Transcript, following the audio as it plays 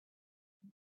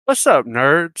What's up,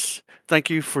 nerds? Thank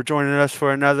you for joining us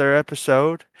for another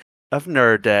episode of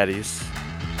Nerd Daddies.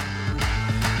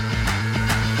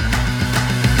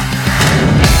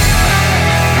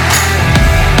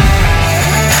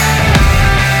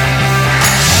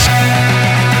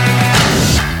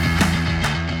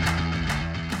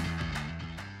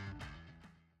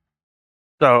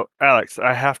 So, Alex,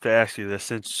 I have to ask you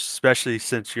this, especially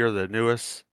since you're the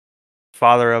newest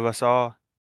father of us all.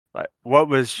 Like, what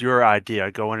was your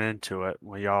idea going into it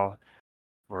when y'all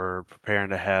were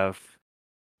preparing to have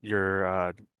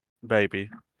your baby?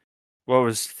 What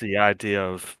was the idea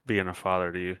of being a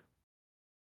father to you?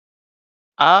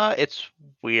 It's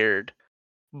weird.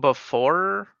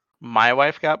 Before my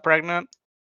wife got pregnant,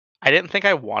 I didn't think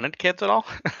I wanted kids at all.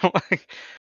 Like,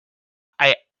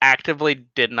 I actively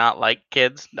did not like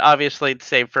kids. Obviously,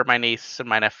 save for my niece and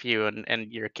my nephew and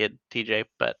your kid, TJ.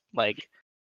 But like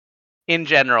in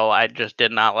general, I just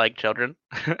did not like children.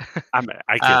 I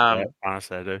get that. um,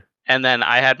 Honestly, I do. and then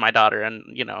I had my daughter, and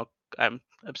I'm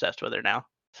obsessed with her now.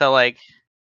 So like,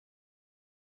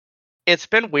 it's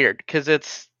been weird because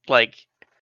it's like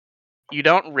you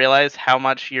don't realize how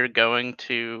much you're going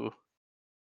to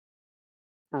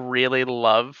really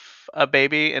love a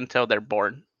baby until they're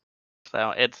born.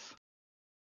 So it's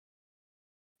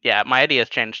yeah, my idea has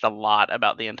changed a lot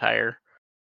about the entire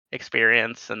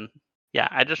experience, and yeah,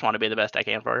 I just want to be the best I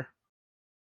can for her.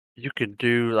 You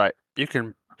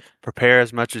can prepare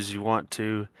as much as you want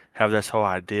to have this whole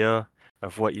idea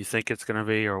of what you think it's gonna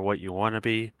be or what you wanna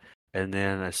be, and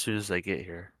then as soon as they get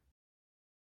here,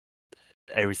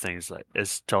 everything's like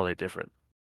it's totally different.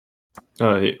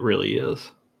 It really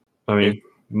is. I It mean,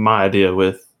 my idea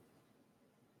with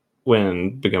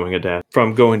when becoming a dad,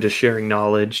 from going to sharing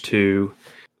knowledge to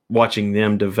watching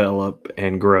them develop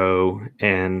and grow,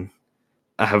 and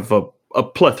I have a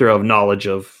plethora of knowledge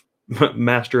of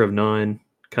master of none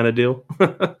kind of deal.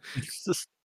 it's just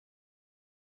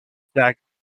jack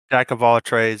jack of all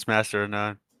trades, master of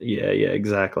none. Yeah,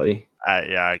 exactly.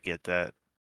 I get that.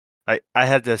 I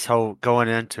had this whole going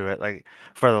into it, like,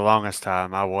 for the longest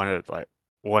time, I wanted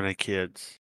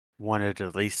kids, wanted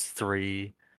at least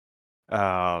 3,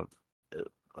 uh,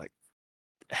 like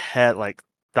had like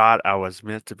thought I was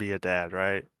meant to be a dad,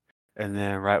 right? And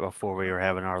then right before we were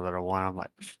having our little one, I'm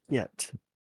like, shit,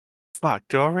 fuck,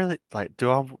 do I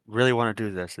really want to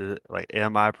do this? Is it, like,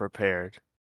 am I prepared?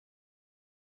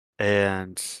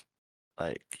 And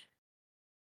like,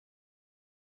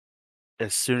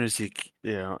 as soon as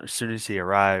he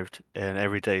arrived and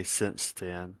every day since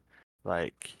then,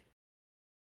 like,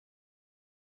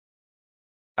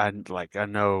 I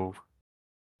know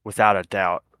without a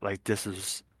doubt, like, this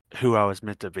is who I was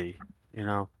meant to be, you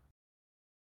know?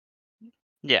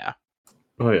 Yeah,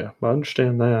 Oh yeah, I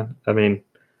understand that. I mean,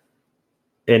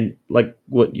 and like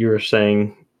what you were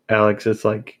saying, Alex, it's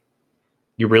like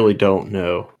you really don't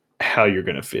know how you're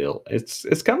gonna feel. It's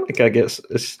kind of like, I guess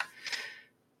it's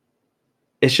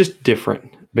just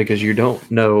different because you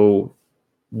don't know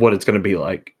what it's going to be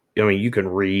like. I mean, you can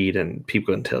read and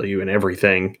people can tell you and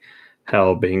everything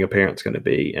how being a parent's going to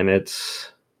be, and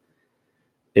it's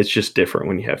just different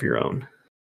when you have your own.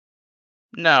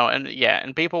 no, and yeah,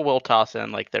 and people will toss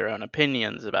in like their own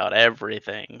opinions about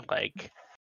everything. Like,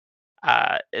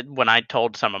 when I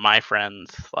told some of my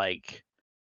friends, like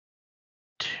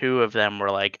two of them were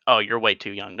like, "Oh, you're way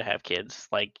too young to have kids.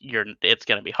 Like, it's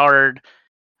gonna be hard."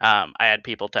 I had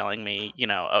people telling me,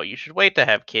 "Oh, you should wait to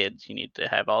have kids. You need to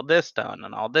have all this done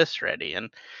and all this ready."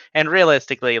 And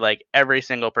realistically, like every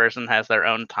single person has their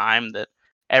own time that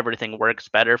everything works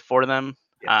better for them.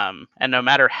 Yeah. And no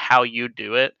matter how you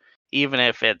do it, even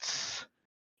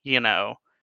you know,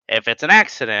 if it's an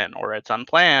accident or it's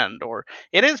unplanned or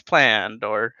it is planned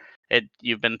or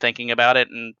you've been thinking about it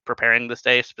and preparing this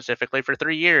day specifically for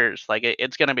 3 years, like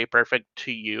it's going to be perfect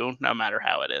to you no matter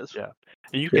how it is. Yeah.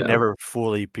 And you can Yeah. never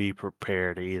fully be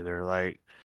prepared either. Like,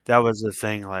 that was the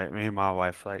thing, like, me and my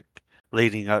wife, like,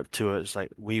 leading up to it, it's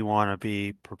like we want to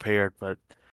be prepared, but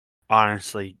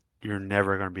honestly, you're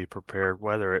never going to be prepared,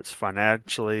 whether it's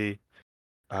financially,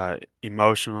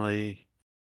 emotionally,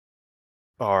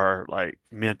 or like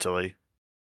mentally.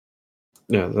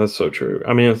 Yeah, that's so true.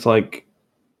 I mean, it's like,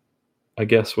 I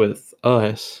guess with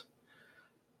us,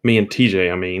 me and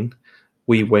TJ, I mean,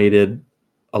 we waited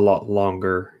a lot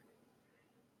longer,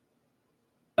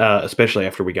 especially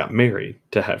after we got married,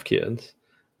 to have kids.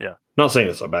 Yeah. Not saying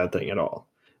it's a bad thing at all,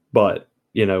 but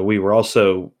we were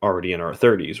also already in our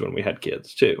 30s when we had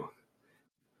kids too.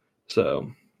 So,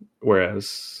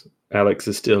 whereas Alex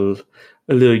is still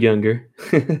a little younger.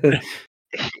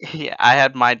 Yeah, I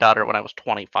had my daughter when I was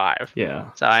 25.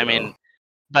 Yeah. So I So, mean,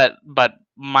 but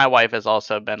my wife has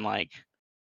also been like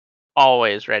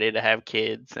always ready to have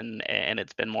kids, and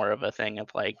it's been more of a thing of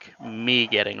like me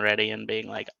getting ready and being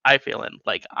like, I feel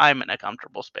like I'm in a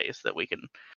comfortable space that we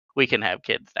can have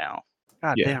kids now.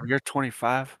 God Yeah. damn, you're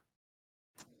 25.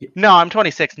 No, I'm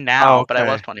 26 now, but I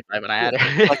was Okay. 25 when I had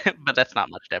her. Like, But that's not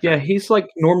much Yeah, different. he's like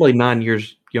normally 9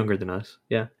 years younger than us.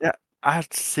 Yeah. yeah,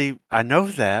 I know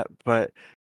that, but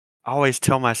I always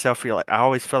tell myself I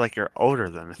always feel like you're older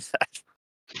than that.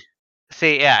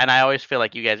 See, yeah, and I always feel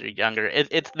like you guys are younger.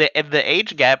 It's the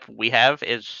age gap we have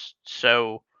is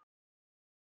so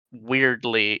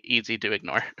weirdly easy to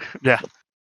ignore. Yeah.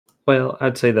 Well,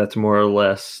 I'd say that's more or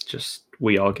less just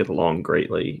we all get along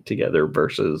greatly together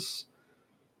versus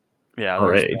Yeah,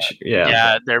 our there's age. Yeah.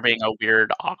 Yeah, there being a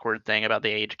weird, awkward thing about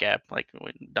the age gap. Like,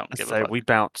 we don't I give a say fuck.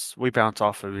 we bounce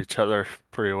off of each other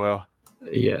pretty well.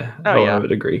 Yeah. Oh, I yeah.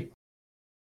 would agree.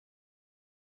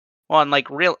 Well, and like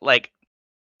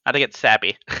not to get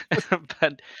sappy,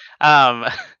 but um,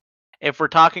 if we're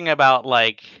talking about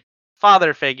like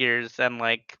father figures and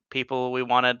like people we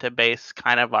wanted to base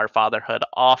kind of our fatherhood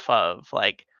off of,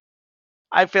 like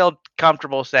I feel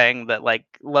comfortable saying that like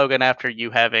Logan, after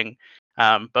you having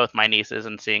both my nieces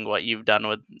and seeing what you've done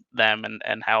with them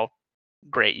and how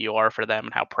great you are for them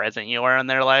and how present you are in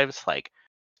their lives, like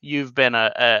you've been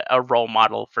a role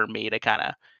model for me to kind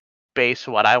of base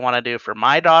what I want to do for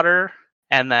my daughter,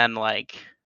 and then like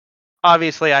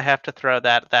obviously I have to throw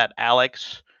that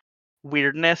Alex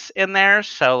weirdness in there.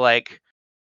 So like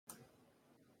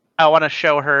I want to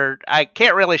show her. I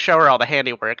can't really show her all the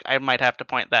handiwork. I might have to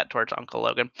point that towards Uncle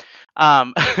Logan.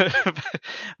 Um,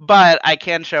 but I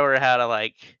can show her how to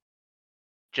like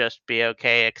just be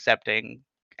okay accepting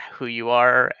who you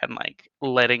are and like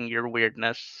letting your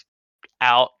weirdness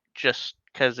out just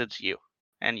because it's you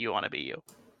and you want to be you.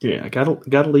 Yeah,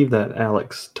 gotta leave that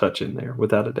Alex touch in there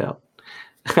without a doubt.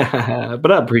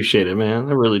 But I appreciate it, man.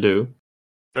 I really do.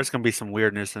 There's gonna be some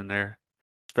weirdness in there,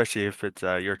 especially if it's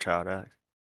your child, Alex.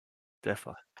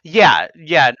 Definitely. Yeah,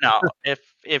 no.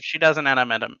 If she doesn't end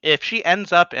up if she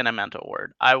ends up in a mental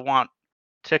ward, I want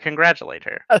to congratulate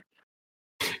her.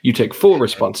 You take full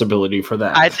responsibility for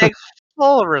that. I take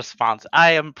full response.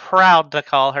 I am proud to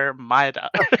call her my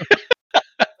daughter.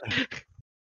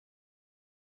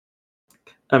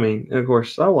 I mean, of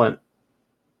course, I want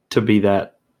to be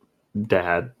that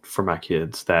dad for my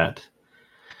kids that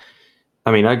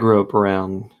I mean, I grew up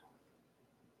around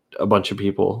a bunch of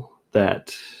people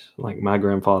that like my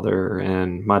grandfather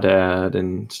and my dad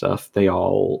and stuff, they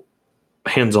all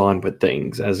hands on with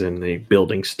things, as in the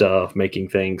building stuff, making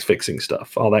things, fixing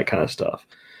stuff, all that kind of stuff.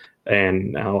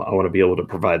 And now I want to be able to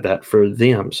provide that for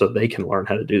them so they can learn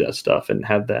how to do that stuff and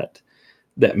have that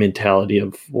mentality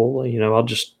of, well, you know, I'll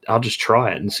just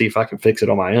try it and see if I can fix it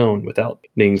on my own without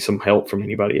needing some help from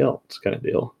anybody else, kind of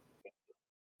deal.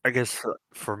 I guess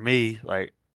for me,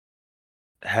 like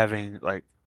having like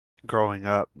growing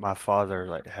up, my father,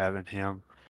 like having him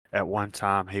at one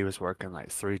time, he was working like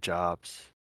 3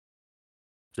 jobs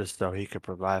just so he could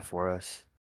provide for us.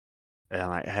 And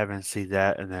like having see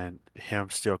that and then him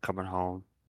still coming home,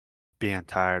 being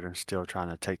tired and still trying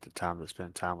to take the time to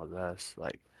spend time with us.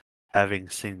 Like having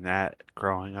seen that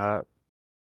growing up,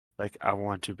 like I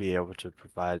want to be able to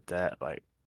provide that like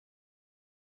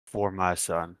for my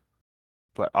son,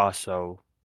 but also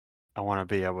I want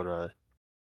to be able to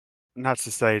not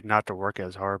to say not to work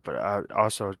as hard, but I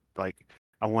also like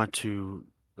I want to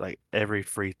like every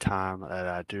free time that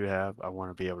I do have, I want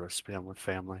to be able to spend with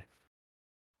family.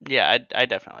 Yeah, I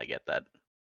definitely get that.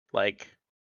 Like,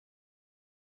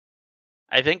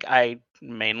 I think I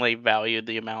mainly value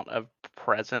the amount of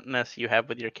presentness you have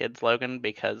with your kids, Logan,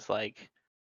 because like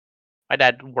my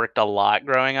dad worked a lot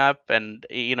growing up, and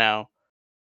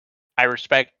I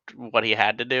respect what he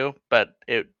had to do, but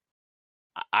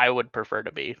I would prefer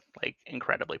to be like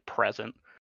incredibly present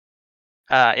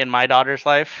in my daughter's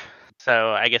life.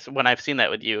 So I guess when I've seen that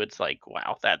with you, it's like,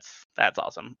 wow, that's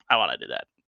awesome. I want to do that.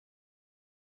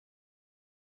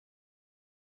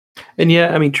 And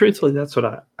yeah, I mean, truthfully, that's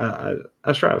what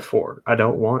I strive for. I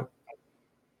don't want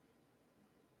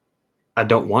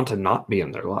to not be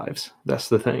in their lives. That's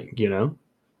the thing, you know.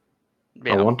 I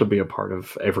Yeah. want to be a part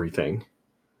of everything.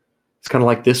 It's kind of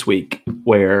like this week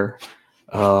where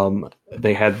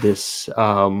they had this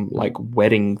like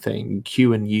wedding thing,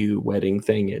 Q&U wedding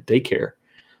thing at daycare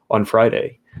on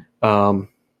Friday. And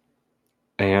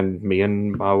me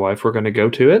and my wife were going to go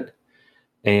to it.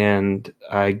 And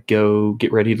I go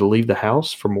get ready to leave the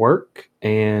house from work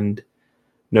and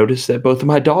notice that both of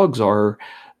my dogs are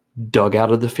dug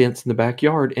out of the fence in the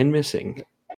backyard and missing.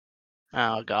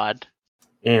 Oh God.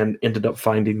 And ended up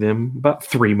finding them about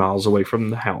 3 miles away from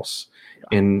the house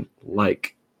in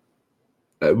like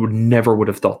I would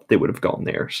have thought they would have gone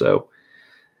there. So,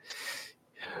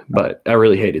 but I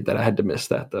really hated that I had to miss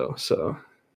that though. So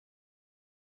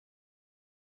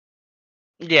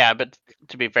Yeah, but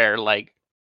to be fair, like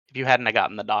if you hadn't have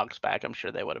gotten the dogs back, I'm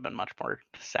sure they would have been much more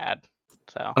sad.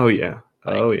 So oh yeah,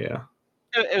 like, oh yeah.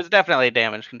 it was definitely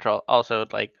damage control. Also,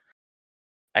 like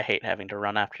I hate having to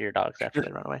run after your dogs after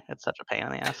they run away. It's such a pain in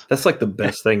the ass. That's like the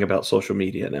best thing about social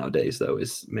media nowadays, though,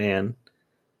 is man,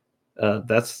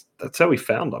 that's how we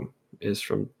found them is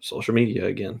from social media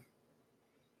again,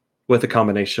 with a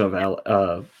combination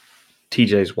of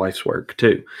TJ's wife's work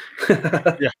too.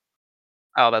 Yeah.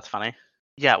 Oh, that's funny.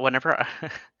 Yeah, whenever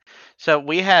so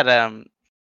we had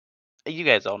you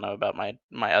guys all know about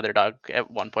my other dog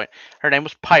at one point. Her name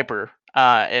was Piper.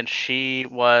 And she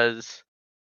was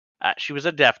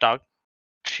a deaf dog.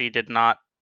 She did not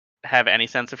have any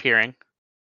sense of hearing.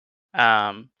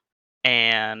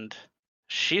 And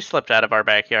she slipped out of our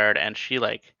backyard and she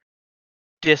like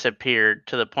disappeared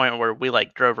to the point where we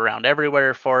like drove around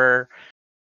everywhere for her.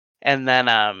 And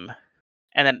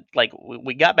then like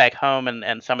we got back home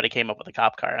and somebody came up with a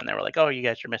cop car and they were like, "Oh, you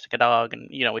guys are missing a dog," and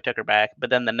we took her back. But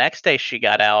then the next day she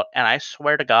got out, and I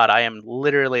swear to God, I am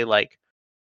literally like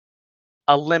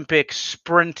Olympic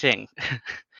sprinting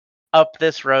up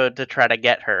this road to try to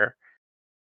get her.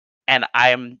 And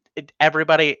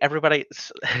everybody everybody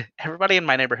in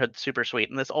my neighborhood super sweet,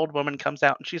 and this old woman comes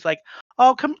out and she's like,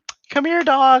 "Oh, come here,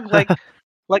 dog, like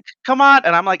come on."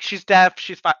 And I'm like, "She's deaf,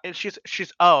 she's fine." And she's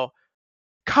 "Oh,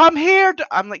 come here."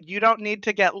 I'm like, "You don't need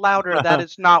to get louder. That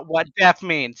is not what deaf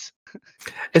means."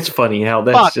 It's funny how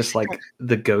that's Fuck. just like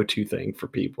the go-to thing for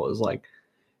people is like,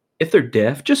 if they're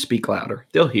deaf, just speak louder.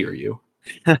 They'll hear you.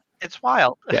 It's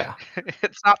wild. Yeah.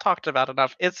 It's not talked about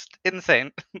enough. It's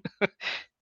insane.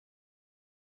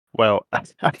 Well,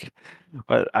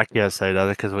 but I can't say that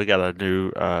because we got a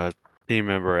new team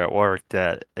member at work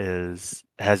that has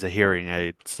a hearing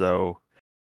aid, so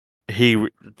he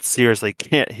seriously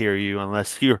can't hear you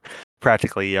unless you're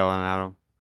practically yelling at him.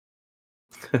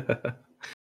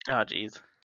 Oh, jeez.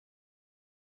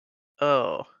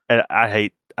 Oh. And I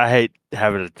hate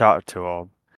having to talk to him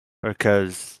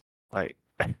because like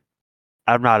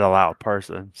I'm not a loud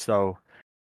person, so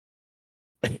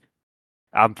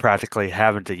I'm practically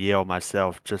having to yell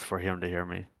myself just for him to hear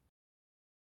me.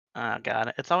 Oh,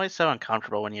 God. It's always so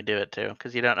uncomfortable when you do it, too,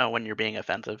 because you don't know when you're being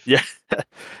offensive. Yeah,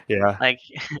 yeah. Like,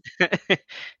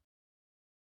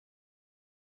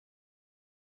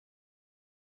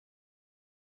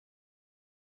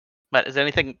 but has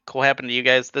anything cool happened to you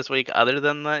guys this week other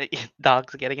than the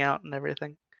dogs getting out and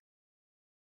everything?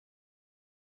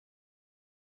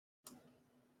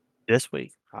 This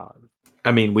week,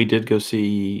 I mean, we did go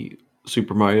see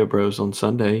Super Mario Bros. On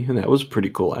Sunday, and that was a pretty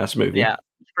cool ass movie. Yeah,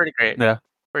 it's pretty great. yeah,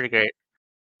 Pretty great.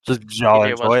 just y'all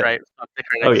TJ enjoy was it. right. Fuck the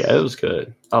Oh critics. yeah, it was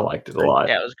good. I liked it a lot.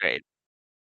 Yeah, it was great.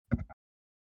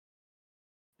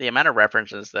 The amount of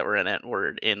references that were in it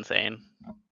were insane.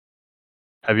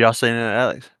 Have y'all seen it,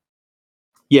 Alex?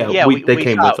 Yeah, Yeah, they we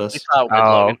came saw with it. us. We saw it with Oh,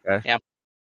 Logan. okay. Yeah.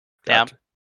 Gotcha.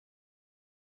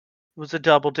 It was a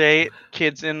double date.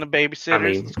 Kids in the babysitters. I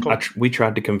mean, It's cool. we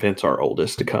tried to convince our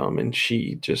oldest to come, and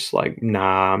she just like,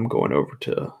 nah, I'm going over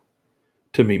to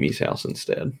Mimi's house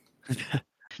instead.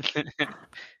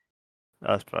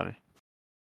 That's funny.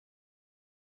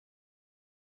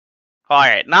 All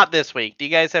right, not this week. Do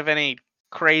you guys have any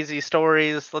crazy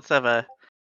stories? Let's have a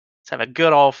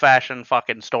good old fashioned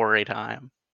fucking story time.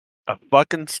 A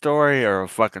fucking story or a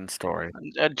fucking story?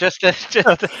 Just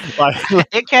Like,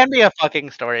 it can be a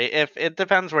fucking story. If it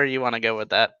depends where you want to go with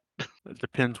that. it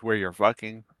depends where you're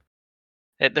fucking.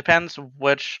 It depends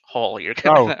which hole you're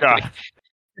Oh gonna. god,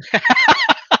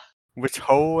 which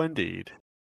hole indeed.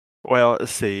 Well,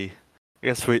 let's see. I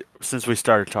guess since we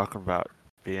started talking about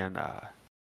being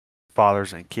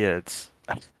fathers and kids,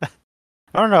 I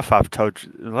don't know if I've told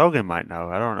you. Logan might know.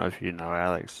 I don't know if you know,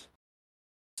 Alex.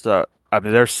 So I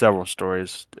mean, there's several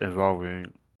stories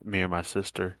involving me and my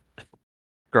sister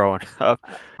growing up.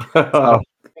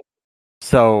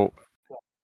 So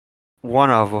one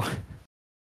of them.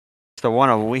 So one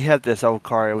of them, we had this old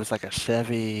car. It was like a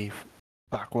Chevy.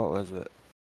 Fuck, what was it?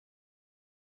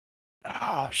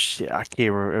 Oh shit, I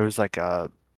can't remember. It was like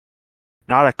not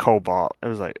a Cobalt. It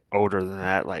was like older than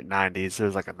that, like 90s. It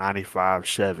was like a 95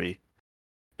 Chevy.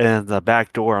 And the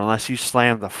back door, unless you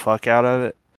slammed the fuck out of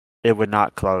it, it would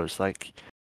not close. Like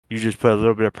you just put a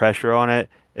little bit of pressure on it,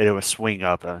 and it would swing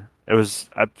up. I'm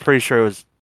pretty sure it was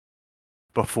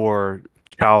before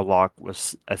child lock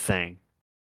was a thing.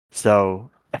 So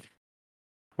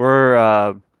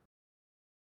we're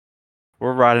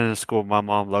riding to school. My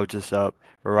mom loads us up.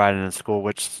 We're riding to school,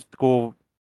 which school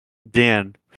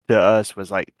then to us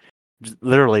was like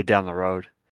literally down the road,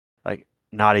 like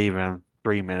not even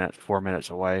 3 minutes, 4 minutes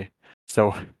away.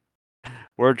 So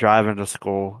we're driving to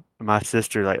school. And my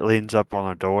sister like leans up on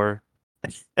the door,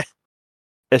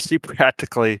 and she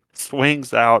practically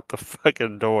swings out the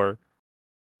fucking door,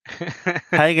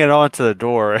 hanging onto the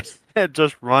door, and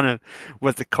just running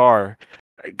with the car.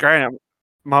 Granted,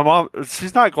 my mom,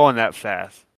 she's not going that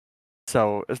fast.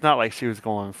 So it's not like she was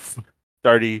going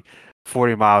 30,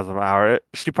 40 miles an hour.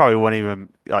 She probably wasn't even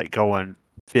like going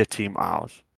 15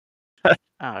 miles.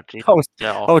 Oh, geez.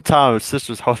 Whole time, his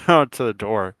sister's holding on to the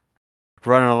door,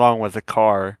 running along with the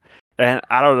car. And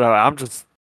I don't know.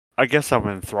 I guess I'm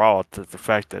enthralled to the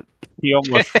fact that he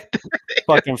almost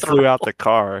fucking flew out the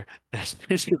car.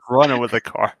 She's just running with the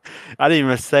car. I didn't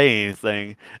even say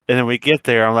anything. And then we get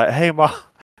there. I'm like, hey,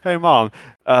 mom,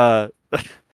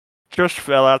 just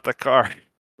fell out the car.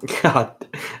 God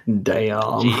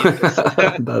damn.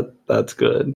 That's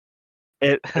good.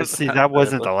 See, that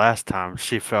wasn't the last time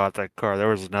she fell out that car. There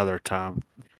was another time.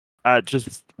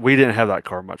 We didn't have that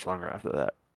car much longer after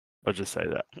that. I'll just say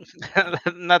that.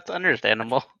 That's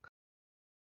understandable.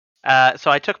 So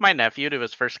I took my nephew to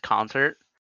his first concert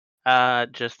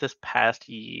just this past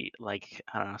like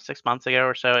I don't know, 6 months ago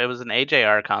or so. It was an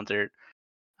AJR concert.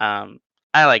 I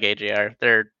like AJR.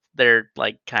 They're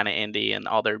like kind of indie and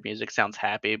all their music sounds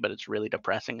happy, but it's really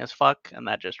depressing as fuck, and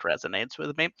that just resonates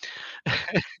with me.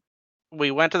 We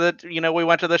went to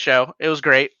the show. It was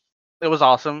great. It was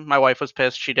awesome. My wife was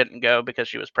pissed she didn't go because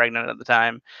she was pregnant at the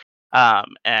time.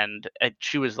 And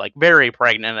she was like very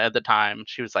pregnant at the time.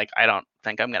 She was like, I don't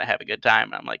think I'm gonna have a good time.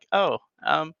 And I'm like, oh,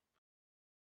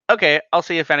 okay, I'll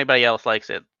see if anybody else likes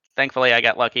it. Thankfully, I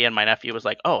got lucky, and my nephew was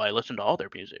like, "Oh, I listen to all their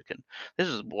music, and this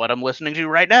is what I'm listening to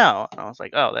right now." And I was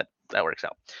like, "Oh, that works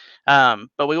out."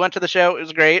 But we went to the show; it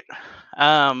was great.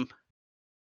 And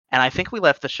I think we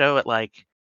left the show at like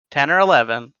 10 or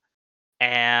 11,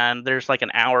 and there's like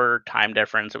an hour time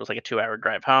difference. It was like a 2-hour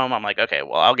drive home. I'm like, okay,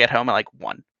 well, I'll get home at like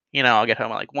 1. I'll get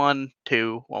home at like 1,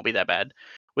 2, won't be that bad.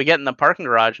 We get in the parking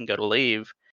garage and go to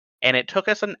leave, and it took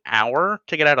us an hour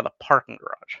to get out of the parking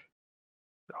garage.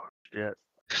 Oh, shit.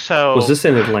 So Was this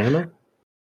in Atlanta?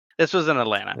 This was in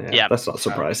Atlanta. Yeah. That's not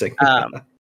surprising.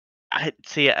 I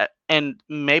see, and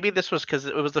maybe this was because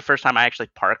it was the first time I actually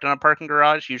parked in a parking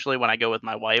garage. Usually, when I go with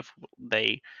my wife,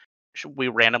 we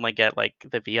randomly get like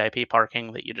the VIP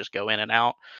parking that you just go in and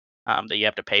out, that you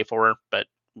have to pay for, but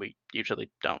we usually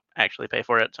don't actually pay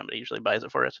for it. Somebody usually buys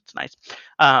it for us. It's nice.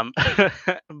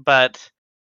 But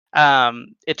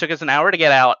it took us an hour to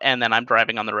get out, and then I'm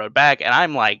driving on the road back, and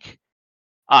I'm like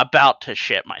about to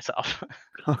shit myself.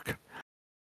 Okay.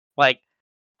 Like,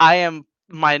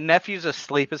 my nephew's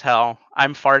asleep as hell.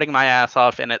 I'm farting my ass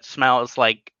off, and it smells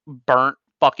like burnt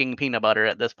fucking peanut butter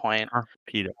at this point.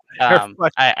 Peanut.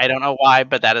 I don't know why,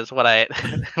 but that is what I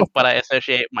what I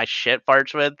associate my shit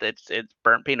farts with. It's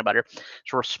burnt peanut butter.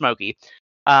 It's real smoky.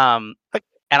 And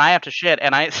I have to shit,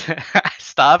 and I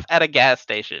stop at a gas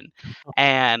station,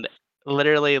 and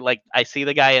literally, like, I see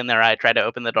the guy in there. I try to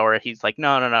open the door. He's like,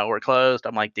 no, we're closed.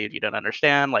 I'm like, dude, you don't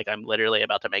understand. Like, I'm literally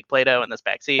about to make Play-Doh in this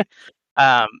back seat.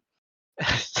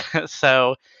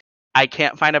 So I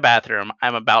can't find a bathroom.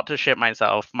 I'm about to shit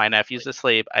myself. My nephew's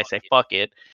asleep. I say, fuck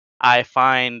it. I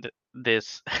find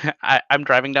this. I'm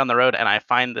driving down the road, and I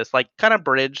find this like kind of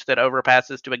bridge that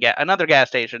overpasses to another gas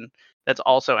station that's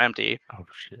also empty. Oh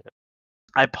shit.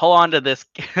 I pull onto this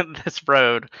this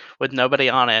road with nobody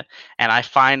on it, and I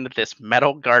find this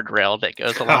metal guardrail that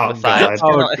goes along the side.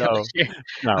 Oh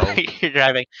no. You're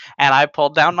driving, and I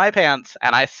pulled down my pants,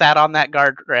 and I sat on that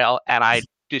guardrail, and I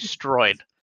destroyed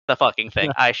the fucking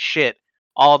thing. I shit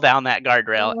all down that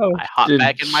guardrail. Oh, I hopped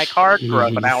back in my car,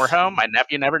 drove an hour jeez. home. My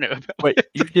nephew never knew about it. Wait,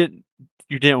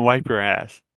 you didn't wipe your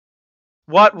ass?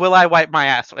 What will I wipe my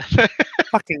ass with?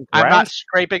 Fucking I'm not grass?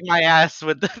 scraping my ass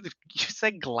with the. You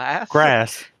said glass?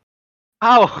 Grass.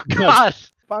 Oh God.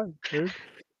 Fine, dude.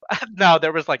 No,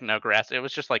 there was like no grass. It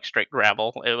was just like straight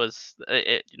gravel. It was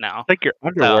no. Take your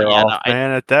underwear yeah, off,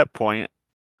 man. At that point,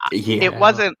 Yeah. It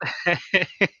wasn't.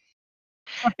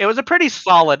 It was a pretty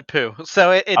solid poo,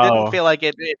 so it didn't Oh. feel like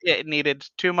it needed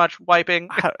too much wiping.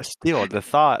 Still, the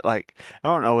thought, like, I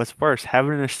don't know what's worse,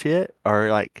 having a shit or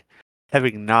like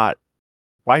having not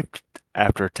wiped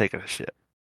after taking a shit.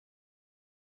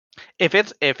 If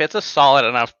it's a solid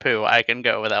enough poo, I can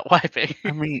go without wiping.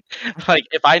 I mean, Like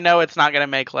if I know it's not gonna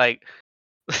make like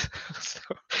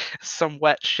some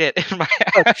wet shit in my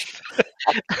ass,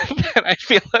 then I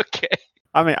feel okay.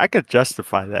 I could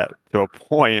justify that to a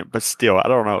point, but still, I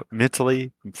don't know.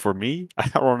 Mentally, for me, I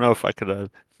don't know if I could have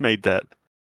made that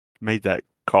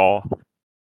call.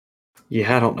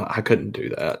 Yeah, I don't know. I couldn't do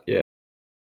that. Yeah.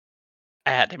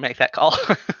 I had to make that call.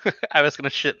 I was gonna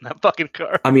shit in that fucking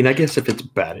car. I mean, I guess if it's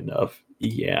bad enough,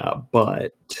 yeah,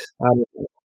 but I don't know.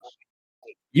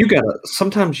 You gotta.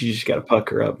 Sometimes you just gotta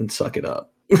pucker up and suck it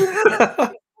up.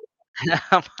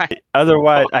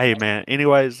 Otherwise, hey man.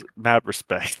 Anyways, mad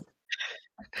respect.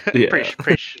 Yeah.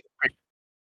 Preach.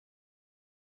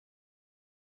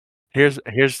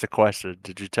 Here's the question: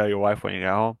 did you tell your wife when you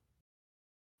got home?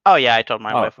 Oh yeah, I told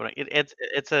my Oh. wife when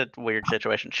it's a weird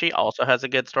situation. She also has a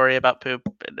good story about poop.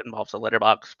 It involves a litter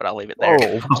box, but I'll leave it there.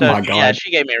 Oh, Oh So my yeah, god. she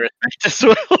gave me respect as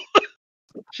well.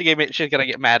 She's gonna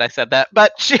get mad I said that,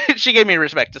 but she gave me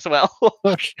respect as well.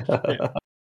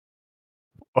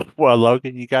 well,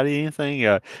 Logan, you got anything?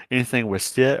 Anything with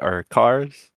shit or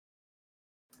cars?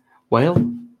 Well,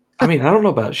 I mean, I don't know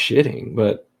about shitting,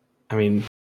 but I mean,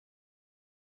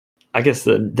 I guess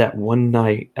that one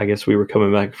night, I guess we were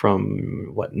coming back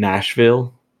from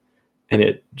Nashville, and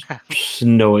it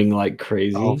snowing like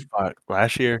crazy. Oh fuck!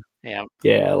 Last year. Yeah.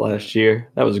 Yeah, last year.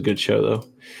 That was a good show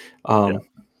though.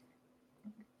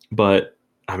 But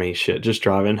I mean, shit, just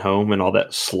driving home and all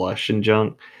that slush and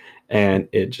junk, and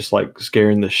it just like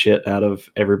scaring the shit out of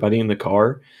everybody in the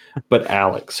car. But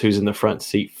Alex, who's in the front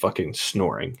seat, fucking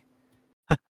snoring.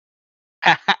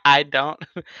 I don't.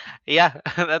 Yeah,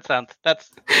 that sounds good.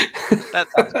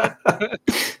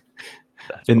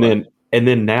 and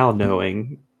then now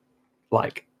knowing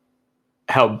like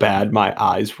how bad my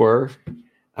eyes were,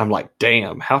 I'm like,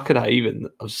 damn, how could I even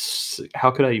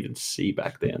see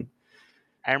back then?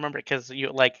 I remember because you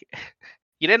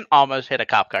didn't almost hit a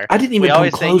cop car. I didn't even We come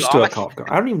always say you close to a almost- cop car.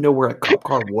 I don't even know where a cop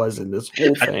car was in this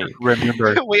whole thing.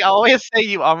 Remember? We always say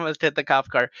you almost hit the cop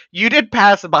car. You did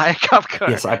pass by a cop car.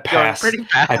 Yes, I going passed. pretty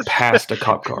fast. I passed a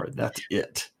cop car. That's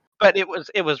it. But it was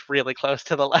really close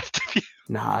to the left of you.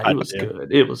 Nah, I it was did.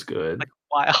 good. It was good.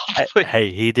 Wildly.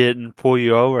 Hey, he didn't pull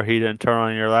you over. He didn't turn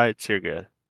on your lights. You're good.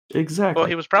 Exactly. Well,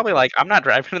 he was probably like, "I'm not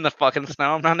driving in the fucking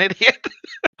snow. I'm not an idiot."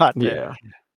 Hot damn.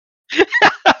 Yeah.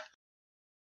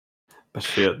 But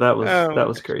shit, that Oh.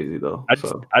 was crazy though.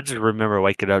 I just remember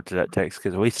waking up to that text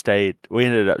because we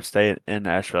ended up staying in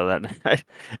Nashville that night.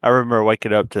 I remember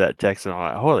waking up to that text and I'm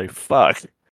like, holy fuck.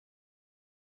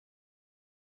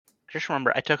 Just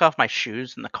remember, I took off my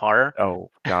shoes in the car.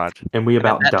 Oh god. And we And at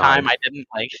about that died. time, I didn't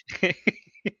like.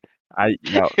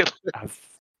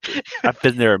 I've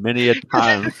been there many a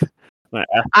time.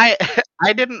 I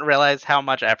didn't realize how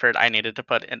much effort I needed to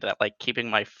put into like keeping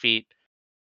my feet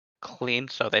clean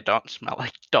so they don't smell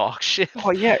like dog shit.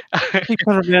 Oh yeah, he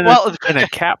put them in a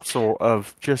capsule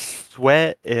of just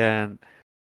sweat and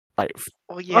like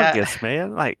fungus,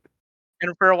 man. Like,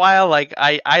 and for a while, like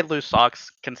I lose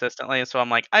socks consistently, so I'm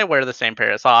like, I wear the same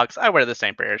pair of socks, I wear the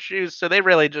same pair of shoes, so they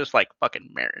really just like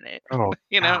fucking marinate. oh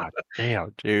You know? god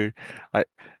damn, dude. Like,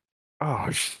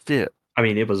 oh shit. I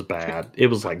mean, it was bad. It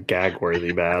was like gag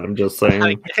worthy bad. I'm just saying.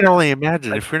 I can only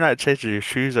imagine if you're not changing your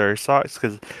shoes or your socks,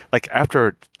 because like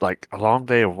after like a long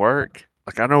day of work,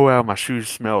 like I know how my shoes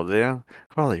smell then.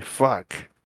 Holy fuck!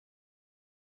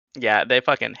 Yeah, they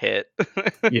fucking hit.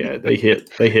 Yeah, they hit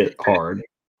hard.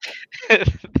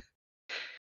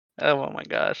 Oh my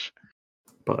gosh.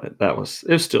 But it was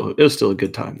still a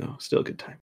good time though. Still a good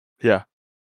time. Yeah.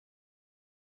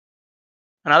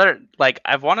 Another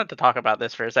I've wanted to talk about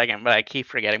this for a second, but I keep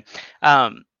forgetting.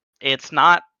 It's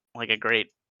not like a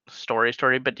great story,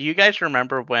 but do you guys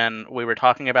remember when we were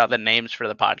talking about the names for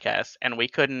the podcast and we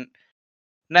couldn't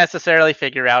necessarily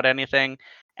figure out anything?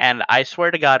 And I swear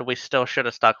to God, we still should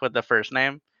have stuck with the first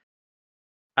name.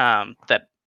 That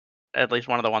at least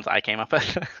one of the ones I came up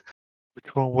with.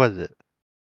 Which one was it?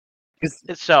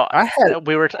 So I had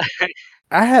we were.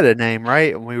 I had a name,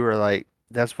 right? And we were like,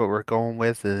 that's what we're going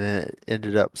with, and then it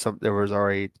ended up something that was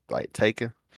already like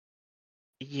taken.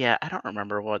 Yeah, I don't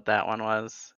remember what that one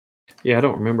was. Yeah, I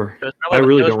don't remember. It was I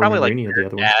really don't probably remember any of the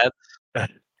other ones.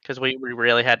 Because we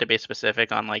really had to be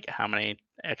specific on like how many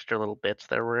extra little bits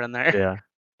there were in there.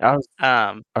 Yeah.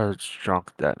 I was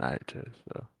drunk that night too,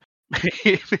 so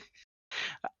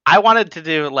I wanted to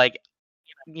do like,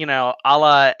 a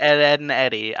la Ed and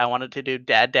Eddie. I wanted to do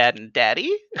Dad, and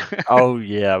Daddy. oh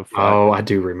yeah. Fuck. Oh, I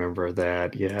do remember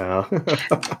that. Yeah.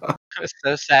 It was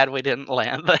so sad we didn't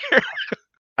land there.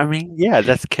 I mean, yeah,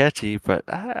 that's catchy, but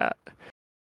I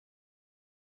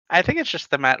think it's just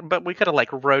but we could have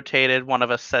like rotated. One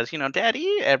of us says,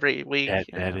 Daddy every week.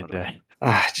 Dad.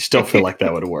 I just don't feel like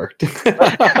that would have worked.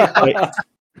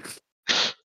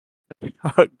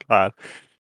 Oh god.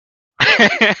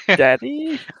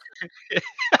 Daddy.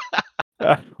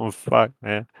 Oh fuck,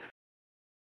 man.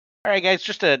 All right, guys,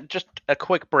 just a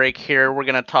quick break here. We're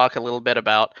going to talk a little bit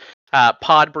about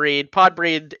Podbreed.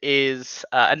 Podbreed is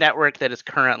a network that is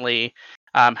currently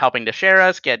helping to share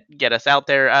us, get us out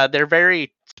there. They're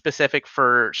very specific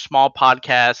for small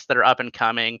podcasts that are up and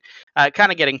coming,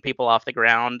 kind of getting people off the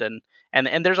ground.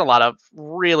 And there's a lot of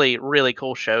really, really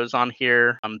cool shows on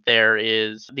here. There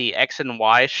is the X and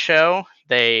Y show.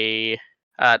 They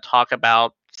talk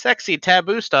about sexy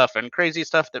taboo stuff and crazy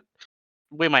stuff that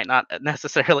we might not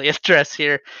necessarily address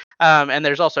here. And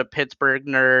there's also Pittsburgh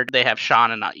Nerd. They have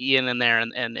Sean and Ian in there,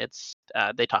 and it's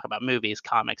they talk about movies,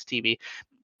 comics, TV,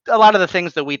 a lot of the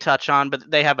things that we touch on, but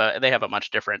they have a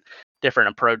much different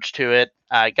approach to it.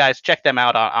 Guys, check them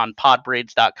out on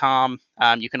podbreeds.com.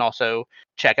 You can also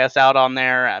check us out on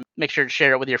there. Make sure to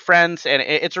share it with your friends, and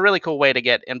it's a really cool way to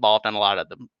get involved in a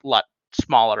lot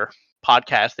smaller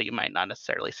podcasts that you might not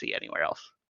necessarily see anywhere else.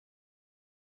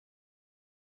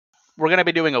 We're going to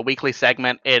be doing a weekly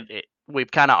segment.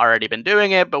 We've kind of already been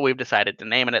doing it, but we've decided to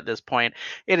name it at this point.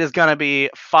 It is going to be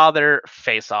Father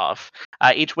Face Off.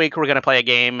 Each week we're going to play a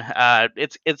game.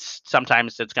 It's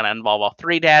sometimes it's going to involve all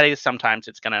three daddies. Sometimes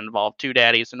it's going to involve two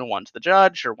daddies and one's the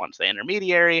judge or one's the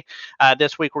intermediary.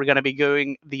 This week we're going to be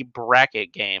doing the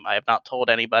bracket game. I have not told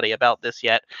anybody about this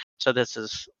yet, so this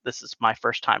is my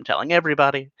first time telling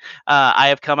everybody. I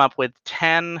have come up with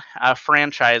 10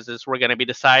 franchises. We're going to be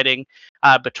deciding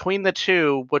between the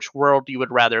two which world you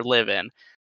would rather live in.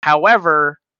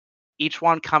 However, each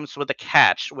one comes with a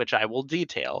catch, which I will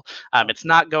detail. It's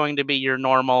not going to be your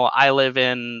normal, I live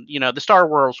in, the Star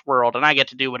Wars world and I get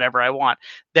to do whatever I want.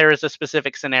 There is a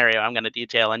specific scenario I'm going to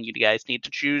detail, and you guys need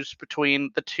to choose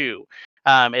between the two.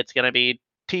 It's going to be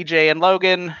TJ and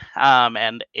Logan,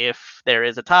 and if there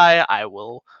is a tie, I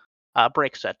will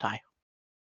break said tie.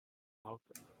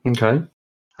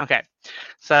 Okay.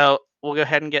 So we'll go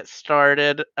ahead and get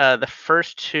started. The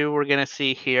first two we're going to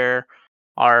see here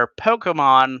are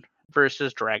Pokemon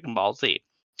versus Dragon Ball Z.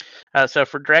 So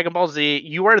for Dragon Ball Z,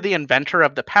 you are the inventor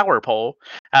of the Power Pole.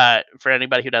 For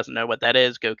anybody who doesn't know what that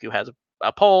is, Goku has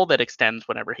a pole that extends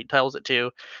whenever he tells it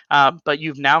to. But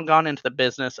you've now gone into the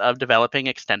business of developing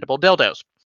extendable dildos.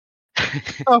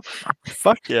 Oh,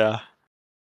 fuck yeah.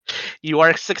 You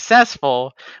are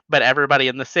successful, but everybody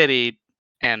in the city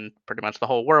and pretty much the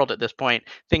whole world at this point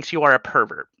thinks you are a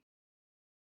pervert.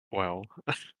 Well,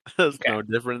 that's no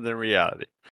different than reality.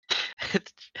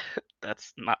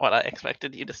 That's not what I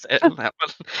expected you to say on that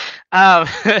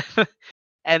one.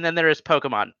 And then there is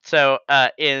Pokemon. So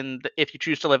if you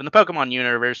choose to live in the Pokemon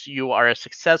universe, you are a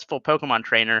successful Pokemon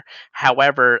trainer.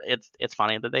 However, it's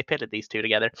funny that they pitted these two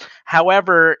together.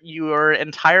 However, your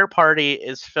entire party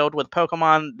is filled with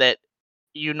Pokemon that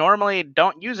you normally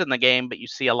don't use in the game, but you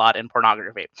see a lot in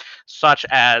pornography, such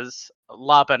as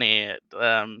Lopunny,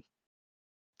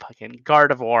 fucking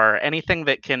Gardevoir, anything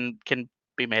that can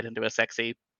be made into a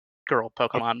sexy girl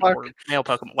Pokemon or male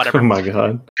Pokemon, whatever. Oh my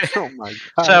god. Oh my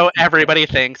god. So everybody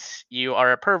thinks you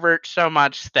are a pervert so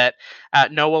much that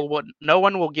no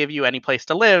one will give you any place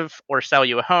to live or sell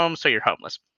you a home, so you're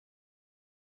homeless.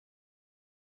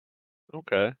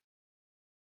 Okay.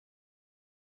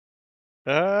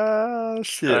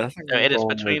 Shit. So I think it is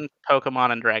between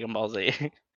Pokemon and Dragon Ball Z.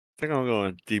 I think I'm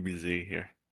going DBZ here.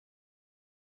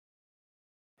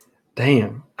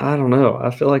 Damn, I don't know. I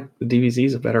feel like the DBZ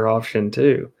is a better option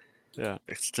too. Yeah,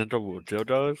 extendable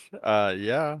dildos.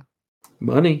 Yeah.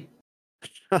 Money.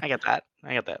 I get that.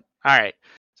 All right.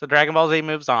 So Dragon Ball Z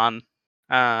moves on.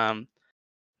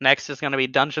 Next is going to be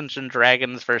Dungeons and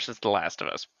Dragons versus The Last of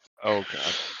Us. Oh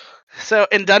god. So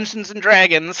in Dungeons and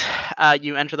Dragons,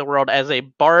 you enter the world as a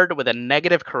bard with a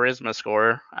negative charisma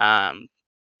score.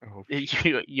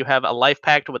 You have a life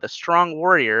pact with a strong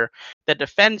warrior that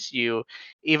defends you,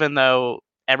 even though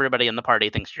everybody in the party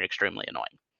thinks you're extremely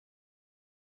annoying.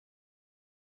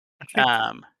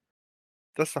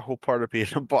 That's the whole part of being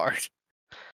a bard.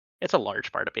 It's a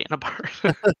large part of being a bard.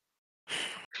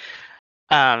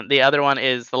 The other one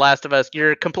is The Last of Us.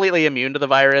 You're completely immune to the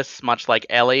virus, much like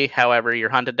Ellie. However, you're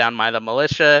hunted down by the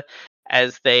militia,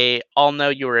 as they all know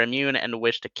you are immune and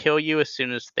wish to kill you as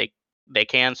soon as they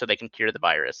can, so they can cure the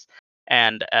virus.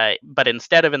 And but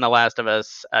instead of in The Last of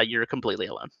Us, you're completely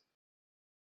alone.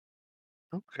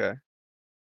 Okay.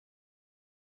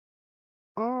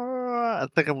 I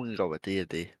think I'm gonna go with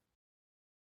D&D.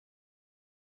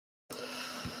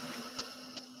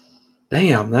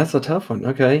 Damn, that's a tough one.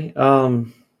 Okay.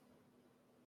 And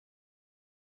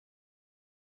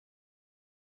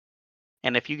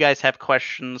if you guys have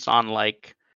questions on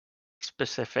like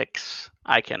specifics,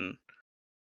 I can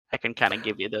kind of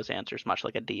give you those answers, much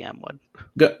like a DM would.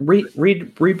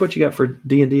 Read what you got for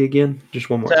D&D again, just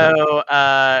one more time.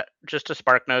 So, just to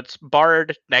spark notes: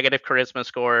 Bard, negative charisma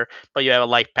score, but you have a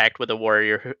life pact with a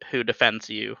warrior who defends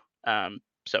you.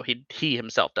 So he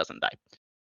himself doesn't die.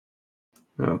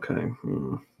 Okay.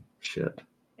 Shit.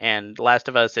 And Last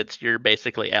of Us, you're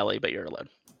basically Ellie, but you're alone.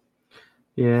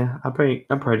 Yeah, I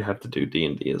probably have to do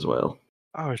D&D as well.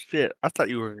 Oh shit! I thought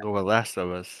you were gonna go with Last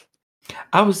of Us.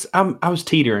 I was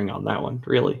teetering on that one.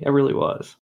 Really, I really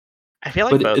was. I feel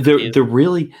like But both the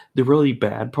really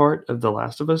bad part of The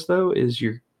Last of Us though is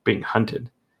you're being hunted.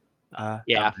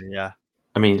 Yeah. Yeah.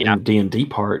 I mean, Yeah. in the D&D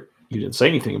part, you didn't say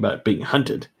anything about being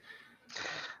hunted.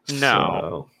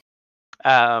 No.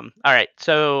 All right,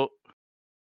 so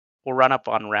we'll run up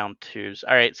on round twos.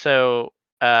 All right, so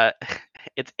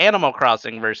it's Animal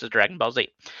Crossing versus Dragon Ball Z.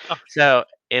 Oh. So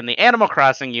in the Animal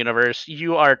Crossing universe,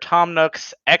 you are Tom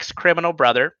Nook's ex-criminal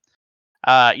brother.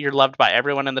 You're loved by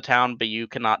everyone in the town, but you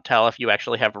cannot tell if you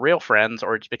actually have real friends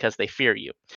or it's because they fear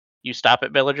you. You stop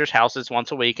at villagers' houses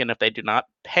once a week, and if they do not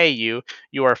pay you,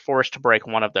 you are forced to break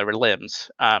one of their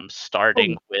limbs,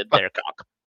 starting with their cock.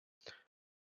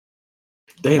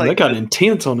 Damn, Like that got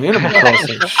intense on Animal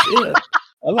Crossing. Shit.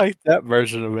 I like that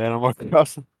version of Animal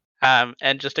Crossing.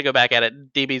 And just to go back at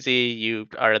it, DBZ, you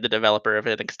are the developer of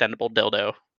an extendable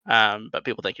dildo, but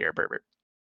people think you're a pervert.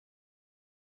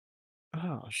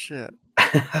 Oh shit!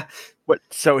 What?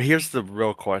 So here's the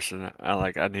real question.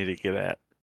 I need to get at.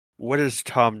 What is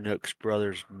Tom Nook's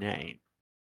brother's name?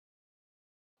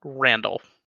 Randall.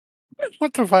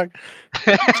 What the fuck?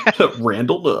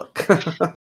 Randall Nook.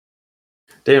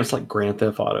 Damn, it's like Grand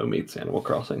Theft Auto meets Animal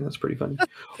Crossing. That's pretty funny.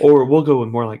 Or we'll go with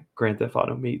more like Grand Theft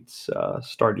Auto meets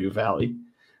Stardew Valley.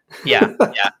 Yeah,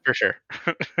 for sure.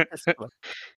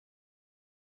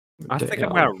 I think I'm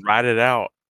gonna write it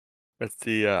out with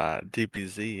the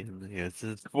DBZ and it's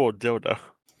full dildo.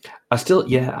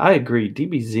 I agree.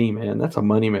 DBZ, man, that's a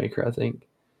moneymaker, I think.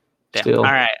 Damn. Still.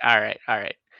 All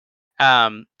right.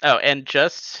 Oh, and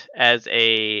just as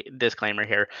a disclaimer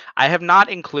here, I have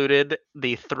not included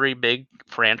the three big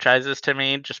franchises to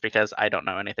me just because I don't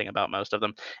know anything about most of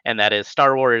them, and that is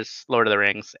Star Wars, Lord of the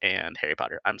Rings, and Harry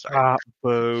Potter. I'm sorry.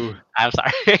 Boo. I'm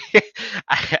sorry.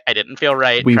 I didn't feel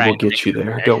right. We will get you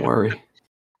there. Don't worry.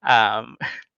 All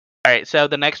right, so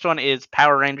the next one is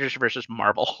Power Rangers versus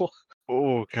Marvel.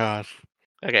 Oh god.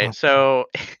 Okay, so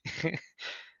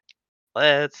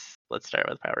let's start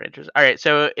with Power Rangers. All right,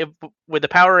 so with the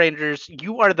Power Rangers,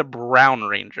 you are the Brown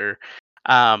Ranger.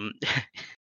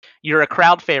 You're a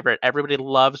crowd favorite. Everybody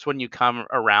loves when you come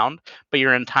around, but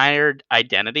your entire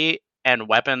identity and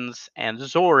weapons and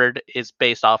Zord is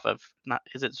based off of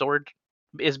Zord?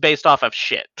 Is based off of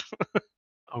shit.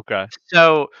 Okay.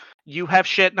 So you have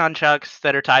shit nunchucks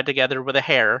that are tied together with a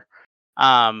hair.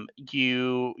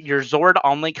 Your Zord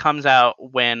only comes out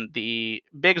when the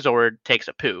big Zord takes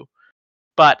a poo.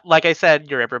 But like I said,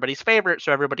 you're everybody's favorite,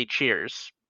 so everybody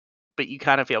cheers. But you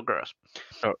kind of feel gross.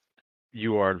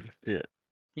 You are it.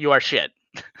 You are shit.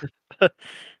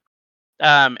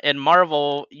 In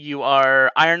Marvel, you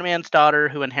are Iron Man's daughter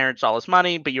who inherits all his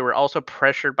money, but you were also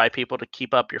pressured by people to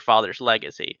keep up your father's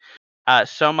legacy.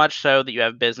 So much so that you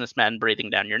have businessmen breathing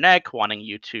down your neck, wanting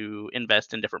you to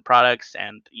invest in different products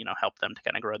and help them to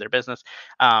kind of grow their business.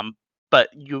 But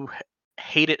you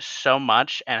hate it so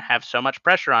much and have so much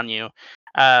pressure on you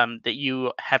that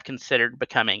you have considered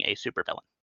becoming a supervillain.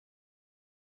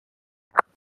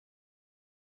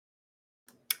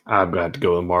 I'm going to have to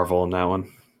go with Marvel on that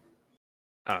one.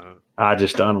 I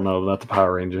don't know about the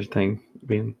Power Rangers thing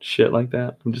being shit like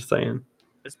that. I'm just saying.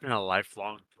 It's been a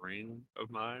lifelong dream of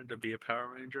mine to be a Power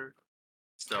Ranger.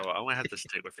 So I'm gonna have to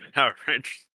stick with the Power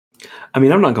Rangers. I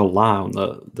mean, I'm not gonna lie on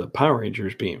the Power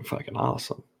Rangers being fucking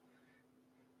awesome.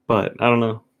 But I don't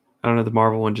know. The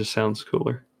Marvel one just sounds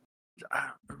cooler.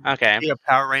 Okay. Be a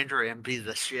Power Ranger and be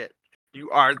the shit. You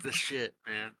are the shit,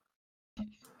 man.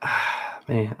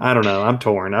 Man, I don't know. I'm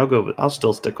torn. I'll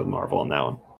still stick with Marvel on that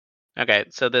one. Okay,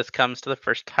 so this comes to the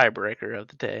first tiebreaker of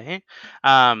the day.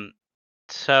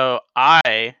 So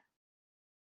I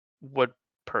would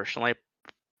personally,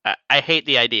 I hate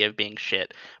the idea of being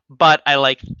shit, but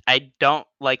I don't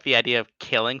like the idea of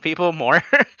killing people more.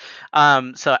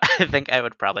 So I think I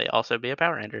would probably also be a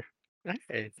Power Ranger.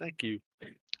 Hey, thank you.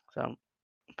 So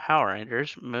Power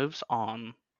Rangers moves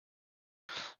on.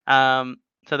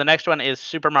 So the next one is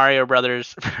Super Mario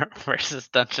Brothers versus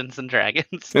Dungeons and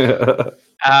Dragons.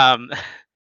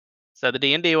 So the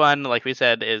D&D one, like we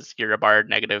said, is you're a bard,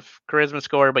 negative charisma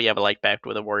score, but you have a like pact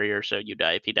with a warrior, so you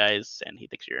die if he dies, and he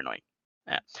thinks you're annoying.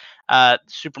 Yeah.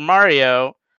 Super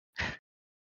Mario,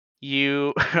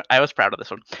 I was proud of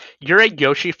this one. You're a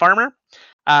Yoshi farmer.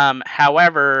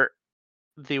 However,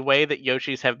 the way that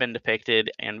Yoshis have been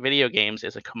depicted in video games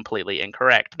is completely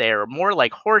incorrect. They are more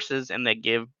like horses, and they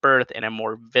give birth in a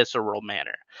more visceral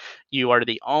manner. You are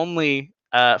the only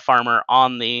farmer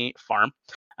on the farm,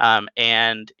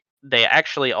 and they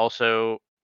actually also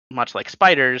much like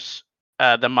spiders,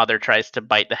 the mother tries to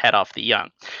bite the head off the young.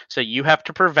 So you have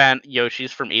to prevent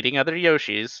Yoshis from eating other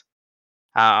Yoshis.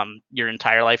 Your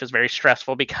entire life is very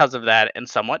stressful because of that and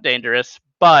somewhat dangerous,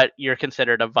 but you're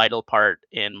considered a vital part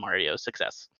in Mario's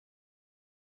success.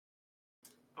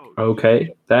 Oh,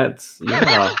 Okay, that's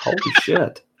holy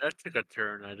shit. that took a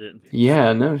turn I didn't.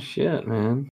 Yeah, no shit,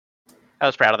 man. I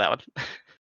was proud of that one.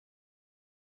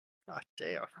 God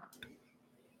damn.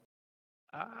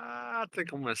 I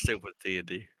think I'm gonna stay with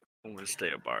D&D. I'm gonna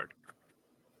stay a bard.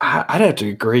 I'd have to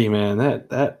agree, man.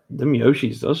 That them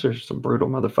Yoshis, those are some brutal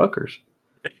motherfuckers.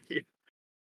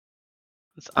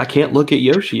 I can't look at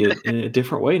Yoshi in a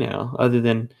different way now, other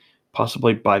than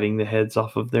possibly biting the heads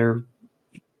off of their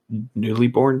newly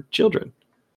born children.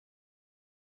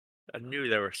 I knew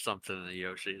there was something in the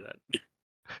Yoshi that.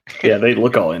 Yeah, they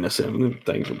look all innocent. Them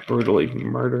things are brutally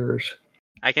murderers.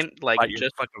 I can like Bite your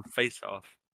fucking face off.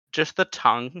 just the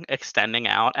tongue extending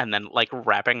out and then like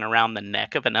wrapping around the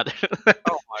neck of another.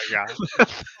 Oh my god.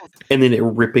 And then it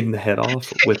ripping the head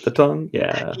off with the tongue.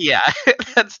 Yeah. Yeah,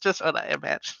 that's just what I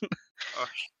imagine. Oh,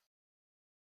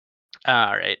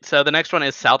 All right, so the next one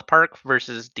is South Park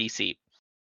versus DC.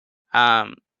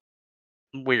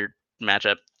 Weird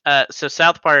matchup. So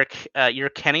South Park, you're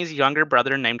Kenny's younger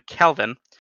brother named Kelvin.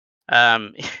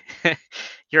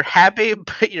 You're happy,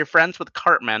 but you're friends with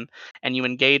Cartman, and you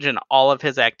engage in all of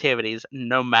his activities,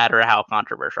 no matter how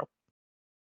controversial.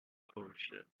 oh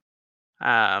shit.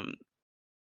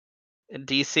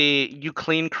 DC, you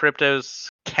clean Crypto's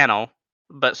kennel,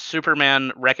 but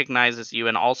Superman recognizes you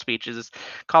in all speeches,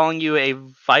 calling you a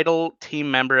vital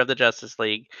team member of the Justice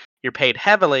League. You're paid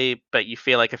heavily, but you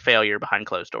feel like a failure behind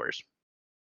closed doors.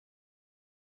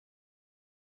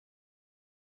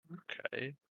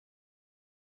 Okay.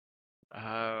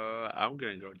 I'm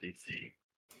gonna go DC.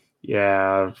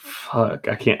 Yeah, fuck.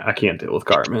 I can't deal with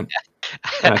Cartman.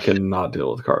 I cannot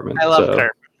deal with Cartman. I love Cartman,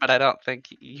 but I don't think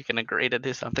you can agree to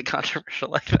do something controversial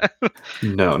like that.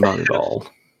 No, not at all.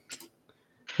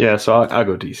 Yeah, so I'll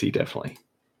go DC, definitely.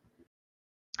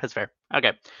 That's fair.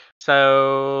 Okay.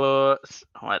 So,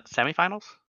 what, semifinals?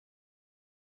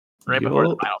 Right before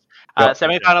the finals. Yep.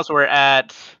 Semifinals were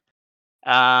at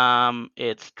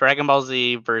it's Dragon Ball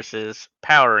Z versus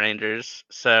Power Rangers.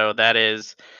 So that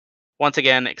is once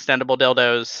again extendable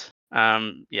dildos.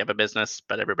 You have a business,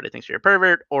 but everybody thinks you're a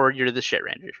pervert, or you're the shit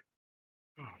ranger.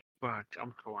 Oh fuck,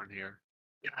 I'm torn here.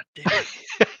 God damn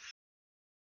it.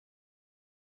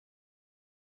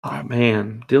 Oh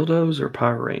man, dildos or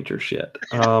Power Ranger shit.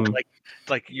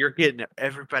 Like you're getting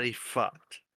everybody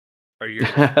fucked. Or you're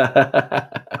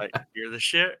like you're the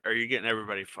shit, or you're getting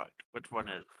everybody fucked. Which one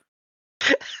is?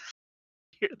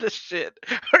 You're the shit,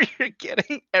 or you're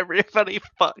getting everybody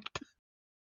fucked.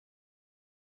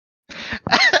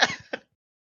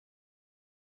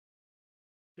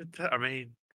 I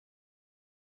mean,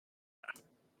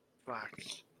 fuck.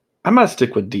 I might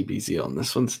stick with DBZ on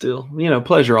this one still.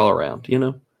 Pleasure all around, I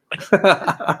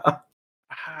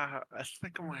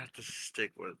think I'm gonna have to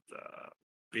stick with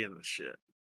being the shit.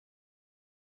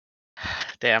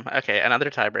 Damn. Okay,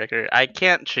 another tiebreaker. I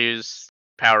can't choose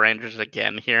Power Rangers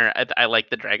again here. I like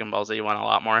the Dragon Ball Z one a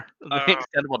lot more. The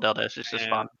extendable dildos is just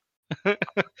fun.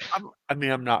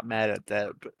 I'm not mad at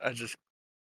that, but I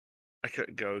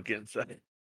couldn't go against that.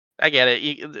 I get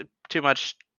it. Too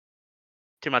much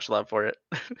love for it.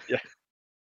 Yeah.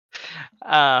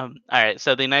 All right.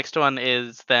 So the next one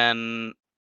is then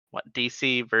what?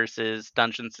 DC versus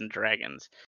Dungeons and Dragons.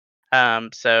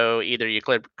 So either you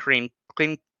good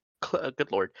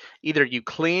lord. Either you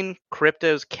clean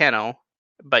Crypto's kennel,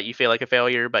 but you feel like a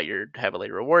failure, but you're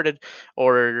heavily rewarded,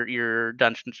 or you're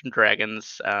Dungeons and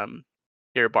Dragons.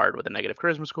 You're a bard with a negative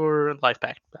charisma score and life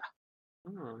pack.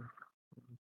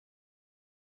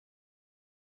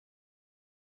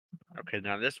 Okay,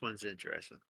 now this one's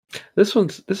interesting. This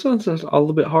one's a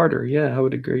little bit harder. Yeah, I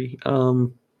would agree.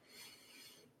 I'm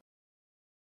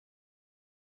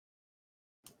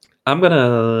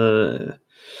gonna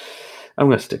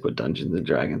stick with Dungeons and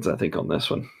Dragons, I think, on this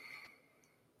one.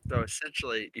 So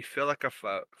essentially, you feel like a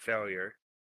failure,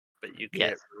 but you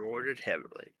get rewarded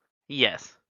heavily.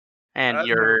 Yes, and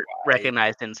you're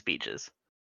recognized in speeches.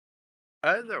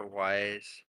 Otherwise,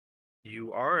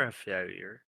 you are a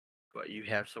failure, but you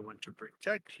have someone to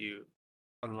protect you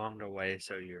along the way,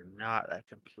 so you're not a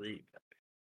complete failure.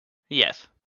 Yes.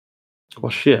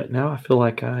 Well, shit. Now I feel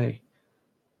like I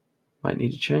might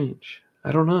need to change.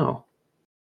 I don't know.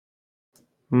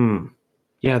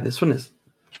 Yeah, this one's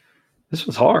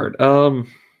hard.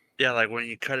 Yeah, like when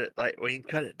you cut it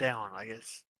down, I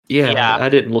guess. Yeah, I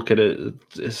didn't look at it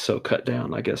as so cut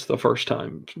down, I guess, the first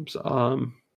time.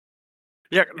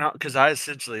 Yeah, no, because I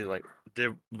essentially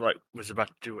was about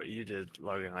to do what you did,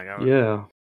 Logan. Like Yeah.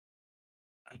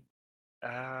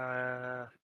 I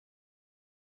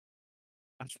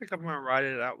think I'm gonna ride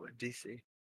it out with DC.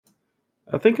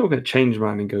 I think I'm gonna change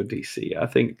mine and go DC. I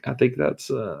think that's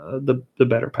the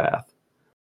better path.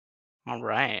 All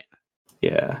right.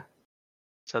 Yeah.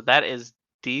 So that is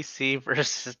DC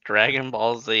versus Dragon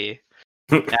Ball Z.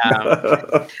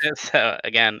 So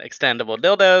again, extendable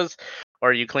dildos,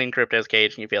 or you clean Crypto's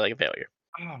cage and you feel like a failure.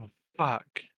 Oh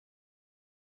fuck!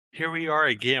 Here we are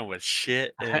again with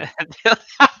shit. And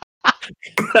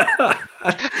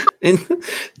and,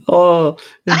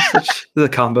 the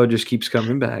combo just keeps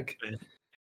coming back.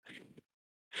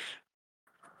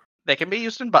 They can be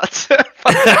used in butts.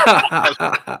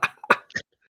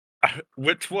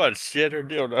 which one, shit or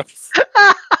dildos?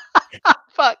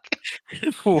 Fuck.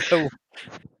 Whoa.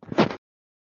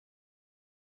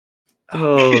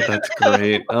 Oh, that's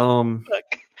great.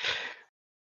 Fuck.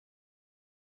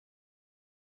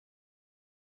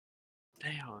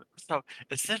 Damn. So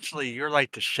essentially, you're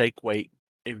like the shake weight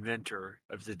inventor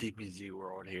of the DBZ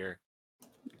world here.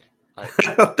 Like,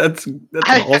 that's an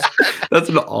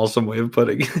awesome way of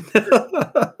putting it.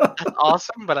 That's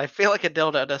awesome, but I feel like a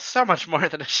dildo does so much more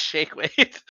than a shake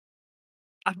weight.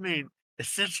 I mean,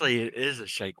 essentially, it is a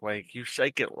shake weight. You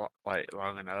shake it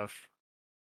long enough,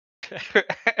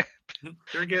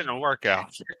 you're getting a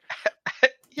workout.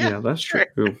 Yeah, that's sure.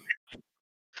 true.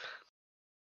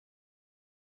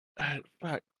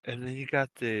 Fuck. And then you got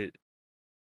the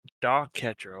dog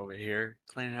catcher over here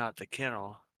cleaning out the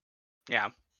kennel. Yeah.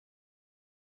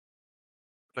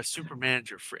 But Superman's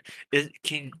your friend.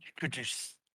 Could you?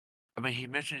 I mean, he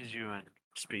mentions you in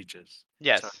speeches.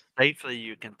 Yes. So safely,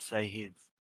 you can say he's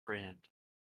friend.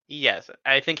 Yes.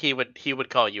 I think he would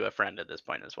call you a friend at this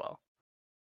point as well.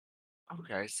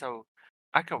 Okay, so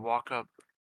I could walk up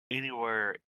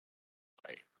anywhere,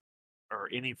 or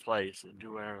any place, and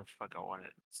do whatever the fuck I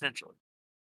wanted. Essentially.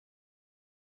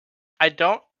 I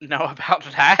don't know about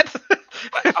that.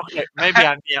 Okay, maybe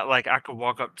I mean like I could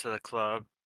walk up to the club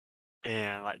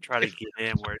and like try to get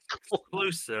in where it's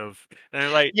exclusive, and they're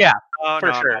like, yeah, "Oh for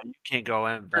no, sure. no, you can't go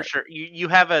in." For But sure. You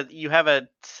have a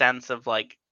sense of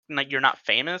like you're not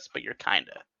famous, but you're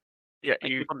kinda. yeah,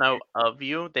 Like people know of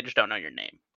you, they just don't know your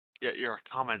name. you're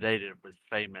accommodated with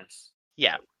famous.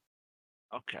 Yeah.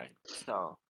 Okay,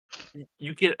 so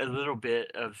you get a little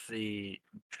bit of the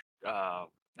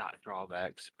not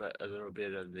drawbacks, but a little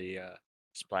bit of the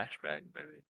splashback,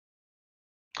 maybe.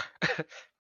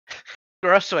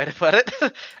 Gross way to put it.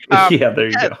 Yeah, there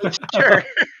you go. Sure.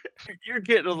 You're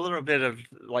getting a little bit of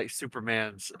like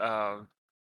Superman's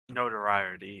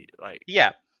notoriety, like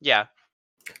Yeah.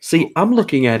 See, I'm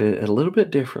looking at it a little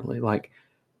bit differently. Like,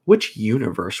 which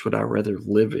universe would I rather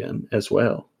live in as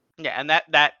well? Yeah, and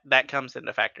that comes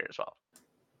into factor as well.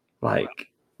 Like,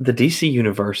 the DC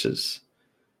universe is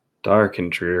dark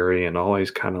and dreary and always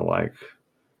kind of like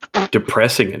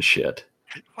depressing and shit.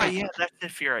 Well, yeah, that's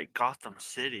if you're at Gotham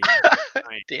City. I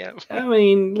mean, Damn.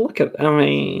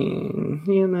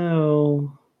 you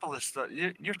know.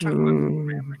 You're talking about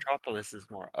Superman. Metropolis is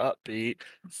more upbeat.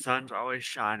 Sun's always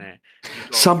shining.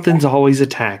 Something's always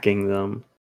attacking them.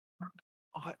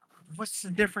 What's the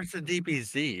difference in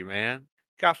DBZ, man?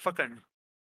 Got fucking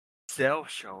Cell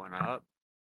showing up,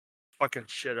 fucking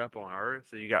shit up on Earth,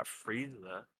 and you got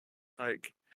Frieza.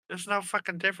 Like, there's no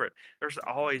fucking different. There's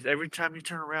always, every time you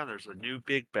turn around, there's a new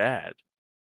big bad.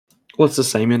 Well, it's the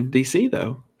same in DC,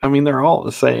 though. I mean, they're all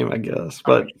the same, I guess,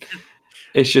 but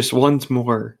it's just one's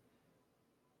more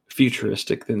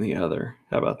futuristic than the other.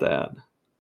 How about that?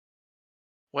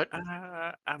 What?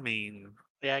 I mean,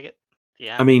 Yeah, I get.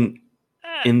 Yeah. I mean,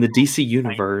 in the DC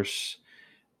universe,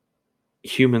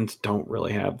 humans don't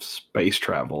really have space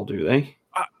travel, do they?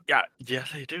 yeah, yes,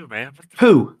 they do, man.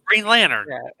 Who? Green Lantern.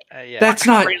 Yeah. That's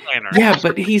not. Green Lantern. Yeah,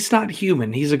 but he's not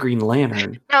human. He's a Green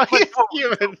Lantern. No, he's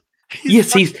human.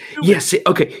 Yes,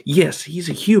 he's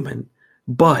a human,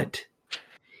 but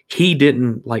he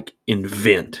didn't like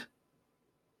invent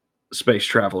space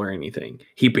travel or anything.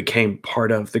 He became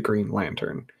part of the Green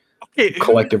Lantern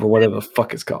collective or whatever the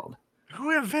fuck it's called.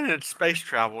 Who invented space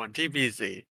travel in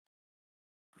DBZ?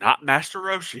 Not Master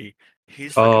Roshi.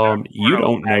 He's you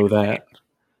don't know that.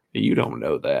 You don't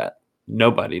know that.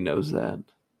 Nobody knows that.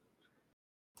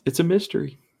 It's a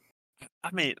mystery.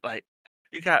 I mean, like,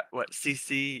 you got what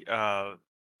CC?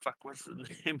 What's the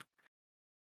name?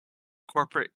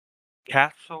 Corporate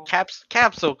Capsule.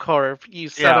 Capsule Corp. You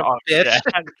son of a bitch.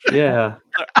 Yeah.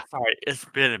 Sorry, it's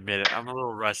been a minute. I'm a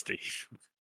little rusty.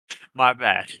 My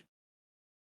bad.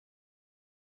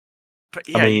 But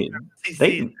yeah, I mean,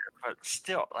 CC, but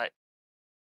still, like,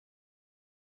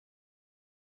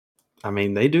 I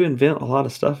mean, they do invent a lot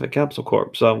of stuff at Capsule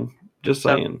Corp. So just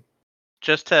So- saying.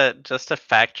 Just to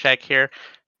fact check here,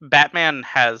 Batman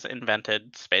has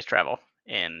invented space travel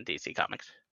in DC Comics.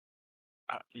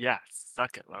 Yeah,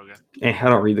 suck it, Logan. I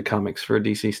don't read the comics for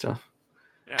DC stuff.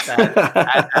 Yeah.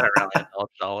 I don't really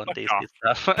indulge all in Fuck DC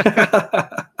off.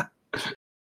 stuff.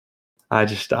 I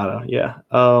don't. Yeah.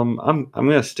 I'm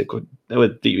gonna stick with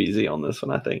DBZ on this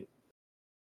one. I think.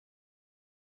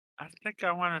 I think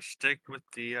I want to stick with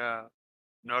the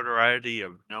notoriety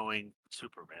of knowing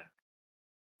Superman.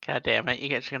 God damn it! You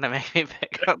guys are gonna make me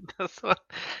pick on this one.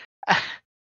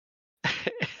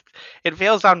 It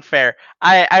feels unfair.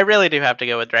 I really do have to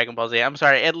go with Dragon Ball Z. I'm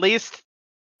sorry. At least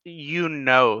you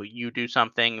know you do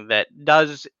something that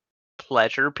does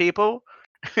pleasure people.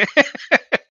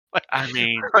 I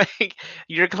mean, Like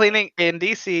you're cleaning in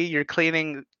DC, you're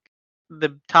cleaning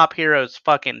the top hero's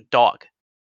fucking dog.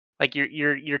 Like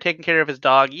you're taking care of his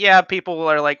dog. Yeah, people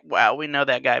are like, "Wow, we know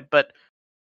that guy," but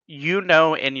you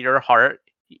know in your heart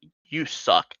you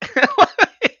suck.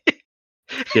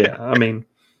 Yeah. I mean,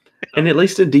 and at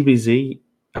least in DBZ,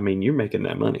 I mean, you're making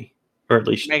that money, or at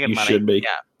least Making you money, should be.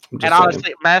 yeah. I'm just And saying.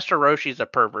 honestly, Master Roshi's a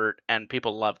pervert, and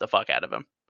people love the fuck out of him.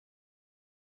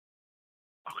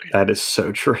 okay, That is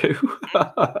so true.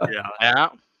 yeah. Yeah.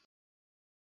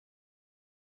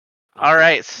 I'll All take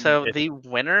right, it. so the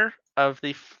winner of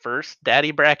the first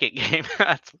Daddy Bracket game,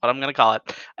 that's what I'm gonna call it,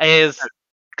 is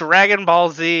Dragon Ball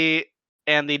Z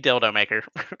and the Dildo Maker.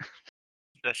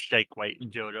 The shake weight,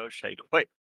 Jodo shake weight.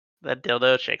 The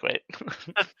dildo shake weight.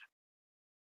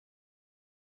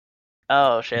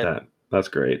 Oh shit. That's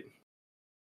great.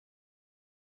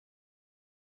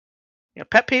 You know,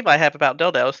 pet peeve I have about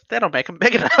dildos, they don't make them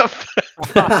big enough.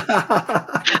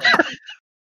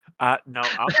 No,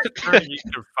 I'm sure you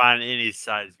can find any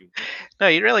size you No,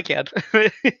 you really can't.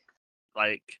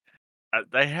 like.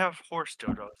 They have horse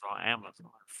dildos on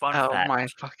Amazon. Fun Oh fact. my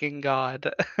fucking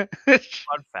god.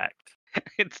 Fun fact.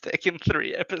 It's taken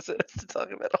 3 episodes to talk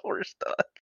about a horse dog.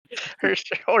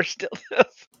 Horse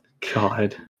dildos.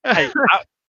 God. Hey,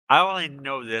 I only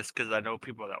know this because I know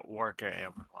people that work at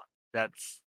Amazon.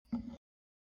 That's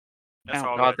Oh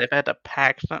all. god, it is. they've had to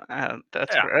pack some.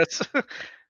 That's Yeah. gross.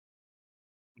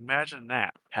 Imagine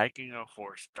that packing a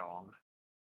horse dog.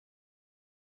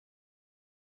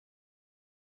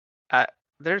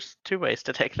 There's 2 ways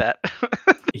to take that.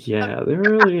 Yeah, there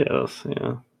really is.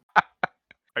 Yeah.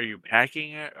 Are you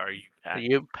packing it? Or are you Are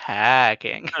packing? you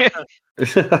packing?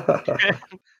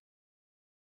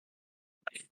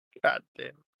 God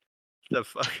damn. The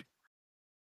fuck.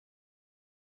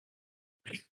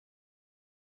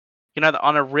 You know,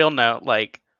 on a real note,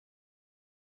 like,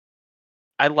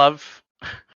 I love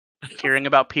hearing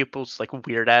about people's like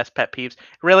weird ass pet peeves. It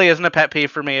really isn't a pet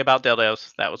peeve for me about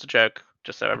dildos. That was a joke,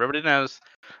 just so everybody knows.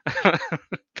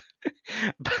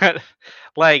 But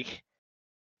like,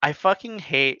 I fucking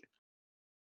hate.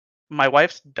 My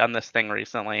wife's done this thing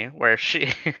recently where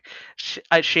she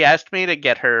asked me to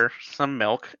get her some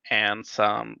milk and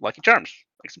some Lucky Charms,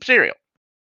 like some cereal.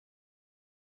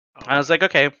 I was like,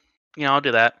 okay, I'll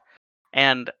do that.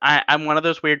 And I'm one of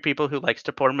those weird people who likes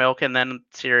to pour milk and then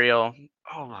cereal.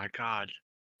 Oh my god.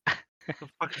 What the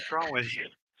fuck is wrong with you?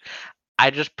 I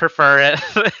just prefer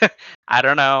it. I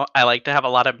don't know. I like to have a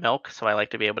lot of milk, so I like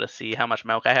to be able to see how much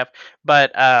milk I have.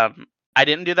 But I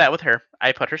didn't do that with her.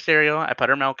 I put her cereal, I put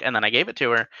her milk, and then I gave it to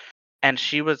her. And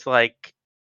she was like,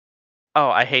 "Oh,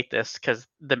 I hate this because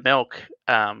the milk."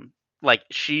 Like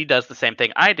she does the same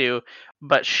thing I do,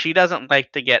 but she doesn't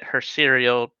like to get her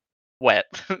cereal wet.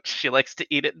 She likes to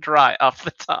eat it dry off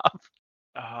the top,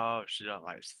 Oh, she don't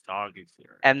like soggy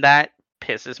cereal. and that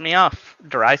pisses me off.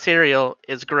 Dry cereal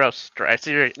is gross. Dry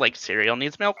cereal, like cereal,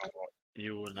 needs milk.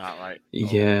 You will not like.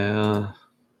 Yeah.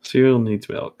 Cereal needs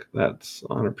milk. That's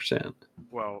 100%.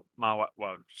 Well,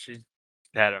 she's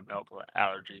had a milk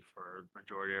allergy for the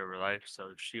majority of her life, so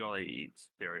she only eats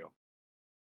cereal.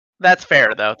 That's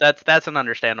fair though. That's an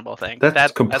understandable thing.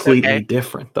 That's completely okay.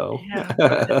 different, though.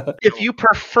 Yeah. If you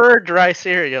prefer dry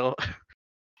cereal,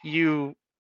 you're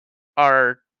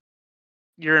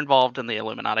involved in the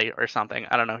Illuminati or something.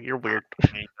 I don't know. You're weird.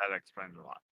 I mean, that explains a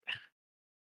lot.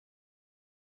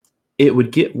 It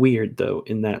would get weird though,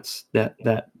 in that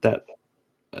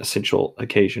essential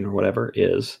occasion or whatever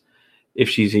is if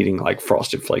she's eating like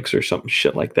Frosted Flakes or something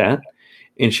shit like that,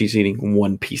 and she's eating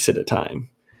one piece at a time.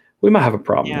 We might have a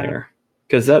problem Yeah. there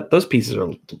because those pieces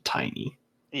are tiny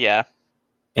Yeah.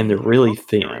 and they're really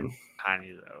thin.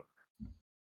 Tiny though.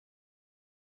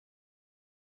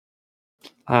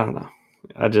 I don't know.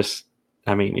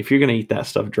 I mean, if you're gonna eat that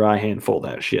stuff dry, handful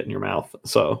that shit in your mouth.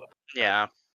 So Yeah.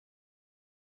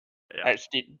 Yeah. Alright,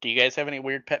 so do you guys have any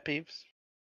weird pet peeves?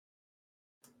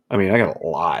 I mean, I got a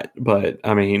lot, but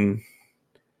I mean,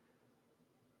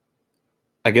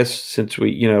 I guess since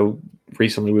we,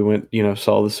 recently we went,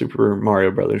 saw the Super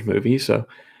Mario Brothers movie, so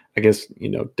I guess,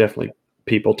 definitely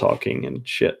people talking and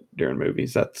shit during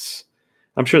movies.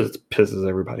 I'm sure that pisses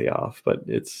everybody off, but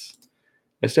it's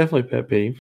definitely a pet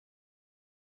peeve.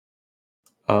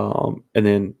 And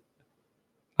then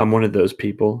I'm one of those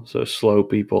people, so slow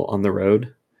people on the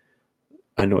road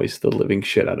annoys the living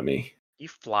shit out of me. You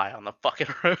fly on the fucking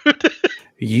road.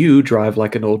 You drive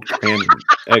like an old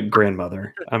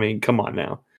grandmother. I mean, come on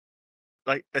now.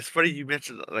 Like, it's funny you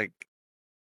mentioned, like,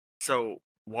 so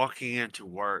walking into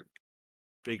work,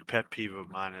 big pet peeve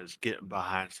of mine is getting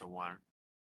behind someone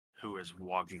who is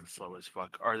walking slow as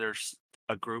fuck. Or there's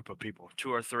a group of people,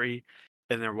 two or three,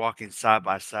 and they're walking side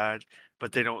by side,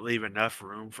 but they don't leave enough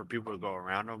room for people to go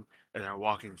around them, and they're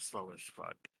walking slow as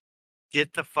fuck.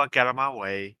 Get the fuck out of my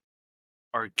way,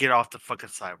 or get off the fucking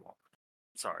sidewalk.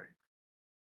 Sorry.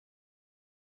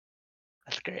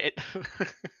 That's great.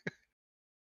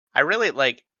 I really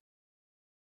like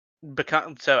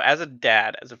become so as a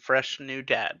dad, as a fresh new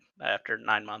dad after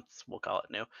 9 months, we'll call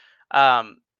it new.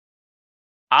 Um,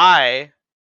 I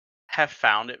have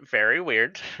found it very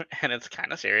weird, and it's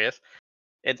kind of serious.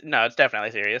 It's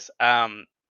definitely serious.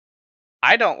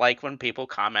 I don't like when people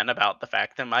comment about the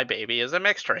fact that my baby is a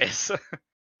mixed race.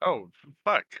 Oh,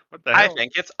 fuck. What the I hell?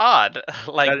 think it's odd.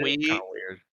 Like That is kind of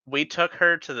weird. we took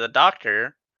her to the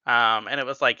doctor, and it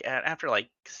was like after like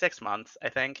 6 months, I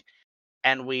think.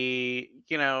 And we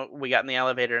got in the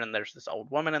elevator, and there's this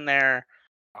old woman in there,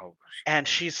 Oh, and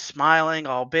she's smiling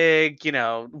all big,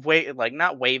 like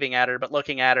not waving at her, but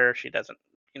looking at her. She doesn't,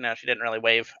 she didn't really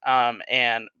wave.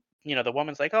 And the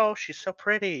woman's like, "Oh, she's so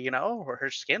pretty, oh,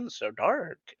 her skin's so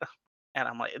dark." And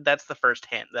I'm like, that's the first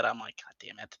hint that I'm like, God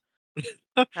damn it.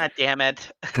 God damn it.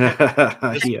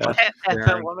 Just Yeah. And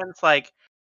the woman's like,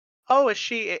 "Oh, is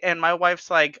she?" And my wife's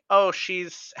like, "Oh,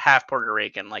 she's half Puerto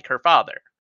Rican, like her father."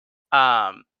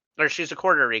 Um, or she's a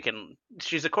quarter Rican.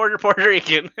 She's a quarter Puerto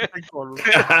Rican.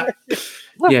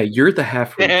 Yeah, you're the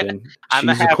half Rican. I'm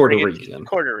the She's a half quarter Rican. She's a Rican.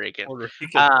 quarter Rican. Puerto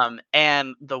Rican.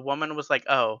 And the woman was like,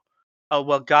 "Oh,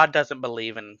 well, God doesn't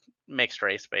believe in mixed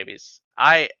race babies."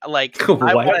 I What?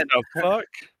 What the fuck?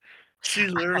 She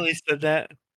literally said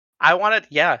that?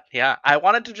 yeah. I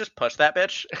wanted to just push that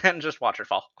bitch and just watch her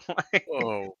fall.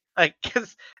 Oh.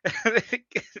 Cause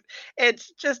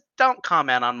it's just don't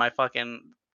comment on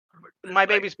my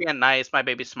baby's being nice, my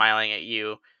baby's smiling at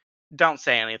you. Don't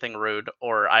say anything rude,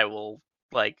 or I will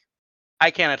like. I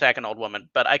can't attack an old woman,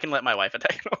 but I can let my wife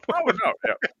attack an old Oh, woman.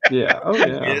 no, yeah. Yeah. Oh,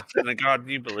 yeah. It's in the God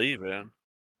you believe in.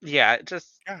 Yeah,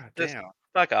 just God just damn.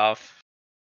 fuck off.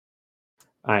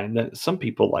 Some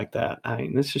people like that. I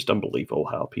mean, it's just unbelievable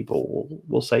how people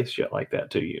will say shit like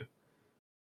that to you.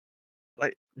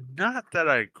 Like, not that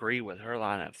I agree with her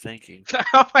line of thinking.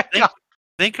 Oh my Think, god.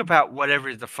 think about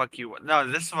whatever the fuck you want. No,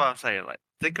 this is what I'm saying. Like,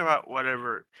 think about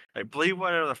whatever, like, believe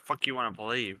whatever the fuck you want to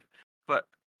believe. But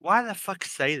why the fuck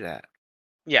say that?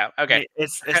 Yeah, I okay. mean,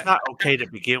 it's not okay to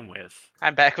begin with.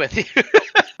 I'm back with you.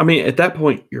 I mean, at that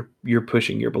point, you're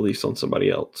pushing your beliefs on somebody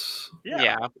else,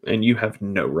 Yeah. and you have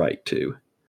no right to.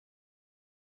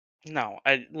 No,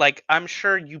 I'm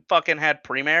sure you fucking had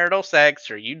premarital sex,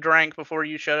 or you drank before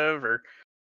you should have, or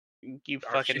you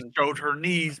Or she fucking showed her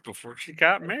knees before she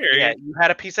got yeah, married. you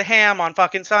had a piece of ham on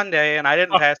fucking Sunday, and I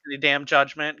didn't pass any damn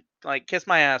judgment. Like, kiss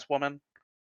my ass, woman.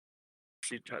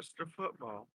 She touched the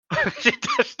football. She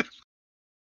touched.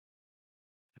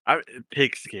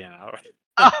 Pigskin.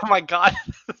 Oh my god.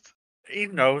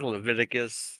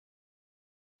 Leviticus,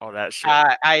 all that shit.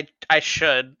 I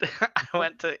should. I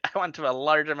went to a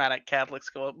large amount of Catholic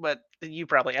school, but you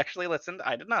probably actually listened.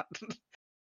 I did not.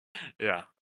 Yeah.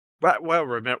 But well,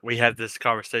 remember we had this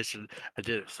conversation. I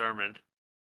did a sermon.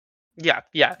 Yeah.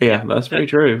 Yeah, that's very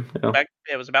true. Yeah.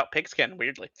 It was about pigskin,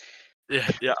 weirdly. Yeah,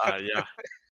 yeah.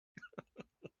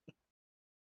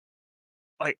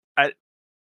 Like I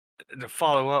to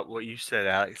follow up what you said,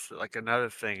 Alex. Like another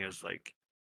thing is like,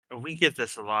 and we get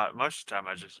this a lot. Most of the time,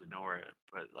 I just ignore it.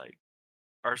 But like,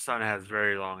 our son has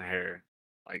very long hair,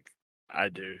 like I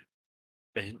do.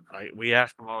 And like we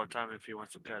ask him all the time if he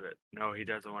wants to cut it. No, he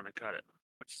doesn't want to cut it,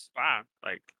 which is fine.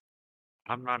 Like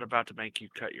I'm not about to make you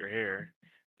cut your hair,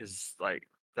 because like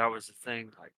that was the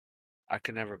thing. Like I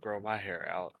could never grow my hair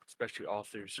out, especially all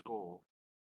through school.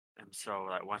 And so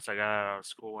like once I got out of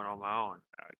school and on my own,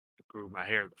 I grew my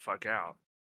hair the fuck out.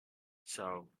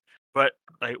 So, but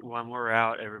like when we're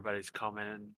out, everybody's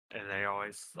coming and they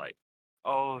always like,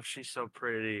 "Oh, she's so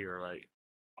pretty," or like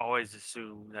always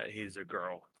assume that he's a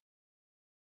girl.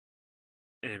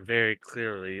 And very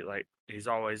clearly, like he's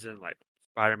always in like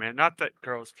Spider Man. Not that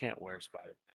girls can't wear Spider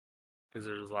Man, because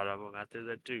there's a lot of them out there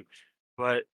that do.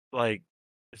 But like,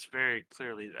 it's very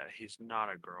clearly that he's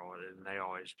not a girl, and they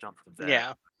always jump to that.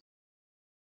 Yeah.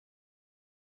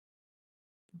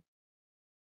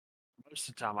 Most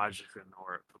of the time, I just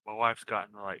ignore it. But my wife's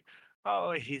gotten like,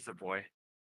 "Oh, he's a boy,"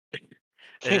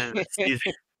 and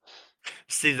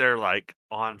see their like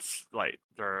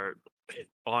their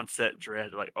onset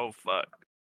dread, like, "Oh fuck."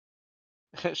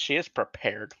 She is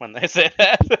prepared when they say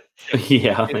that. Yeah, She's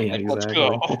yeah, like, let's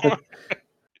go. exactly.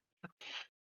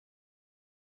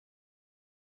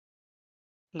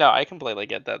 No, I completely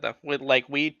get that though.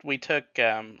 We took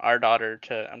our daughter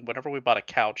to whenever we bought a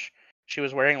couch, she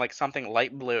was wearing like something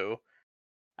light blue,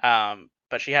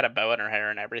 but she had a bow in her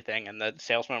hair and everything, and the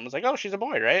salesman was like, "Oh, she's a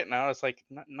boy, right?" And I was like,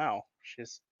 "No,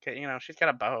 she's got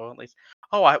a bow at least."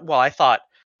 Oh, I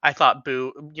thought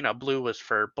blue was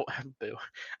for boo.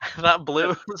 I thought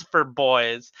blue was for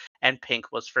boys and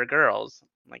pink was for girls.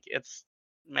 Like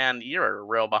man, you're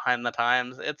real behind the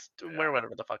times. Wear Yeah.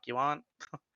 whatever the fuck you want.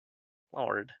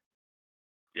 Lord.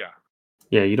 Yeah.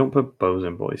 Yeah, you don't put bows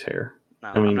in boys' hair. No,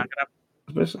 I I'm mean, not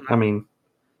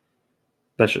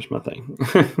that's just my thing.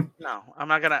 no, I'm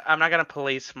not gonna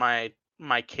police my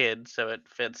kid so it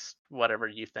fits whatever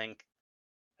you think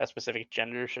a specific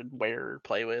gender should wear or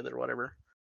play with or whatever.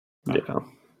 Yeah,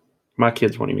 my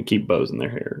kids won't even keep bows in their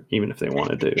hair, even if they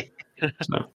wanted to.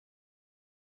 So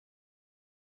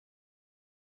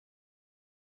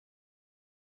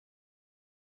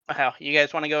How you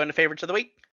guys want to go into favorites of the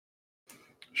week?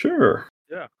 sure.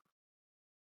 Yeah.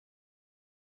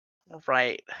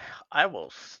 Right. I will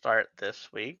start this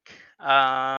week.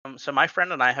 So my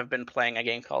friend and I have been playing a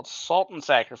game called Salt and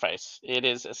Sacrifice. It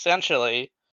is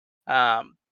essentially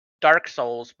um, Dark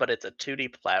Souls, but it's a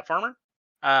 2D platformer.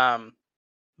 Um,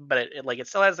 but it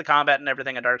still has the combat and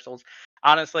everything of Dark Souls.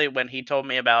 Honestly, when he told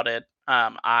me about it,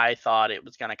 I thought it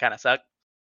was gonna kind of suck.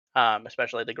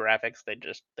 Especially the graphics,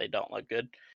 they don't look good.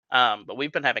 But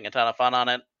we've been having a ton of fun on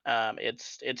it.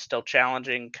 It's still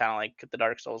challenging, kind of like the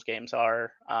Dark Souls games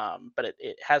are. But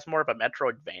it has more of a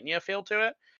Metroidvania feel to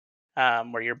it,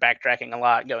 where you're backtracking a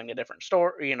lot, going to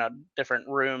different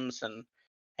rooms,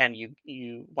 and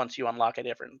you once you unlock a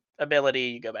different ability,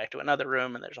 you go back to another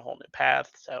room, and there's a whole new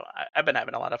path. So I've been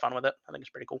having a lot of fun with it. I think it's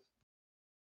pretty cool.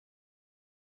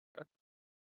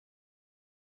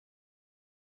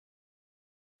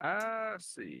 Let's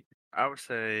see. I would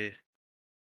say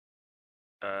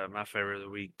my favorite of the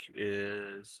week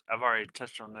is I've already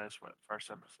touched on this with the first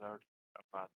episode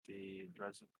about the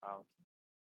Dresden Files.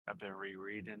 I've been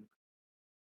rereading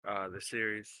the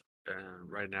series,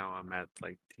 and right now I'm at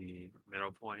like the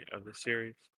middle point of the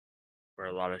series where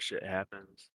a lot of shit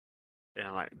happens,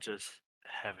 and like just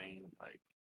having like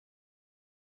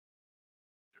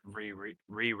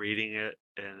rereading it,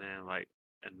 and then like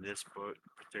in this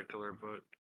particular book,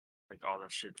 like all the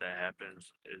shit that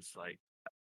happens is like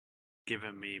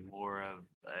giving me more of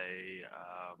a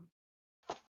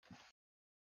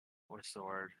what's the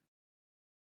word,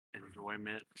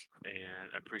 enjoyment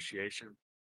and appreciation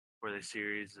for the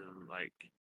series, and like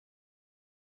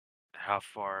how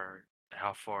far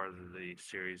the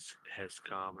series has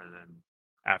come, and then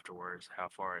afterwards how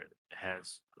far it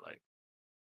has like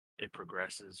it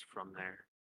progresses from there.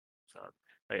 So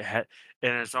like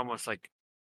and it's almost like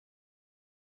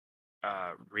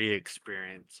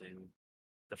re-experiencing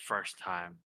the first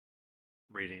time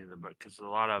reading the book, because a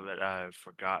lot of it I've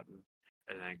forgotten,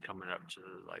 and then coming up to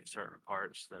like certain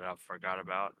parts that I forgot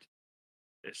about,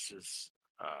 it's just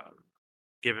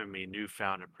giving me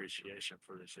newfound appreciation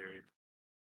for the series.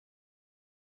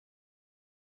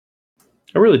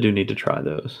 I really do need to try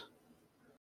those.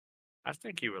 I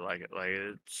think you would like it. Like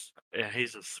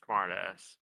he's a smart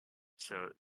ass, so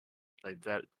like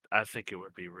that. I think it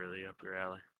would be really up your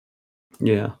alley.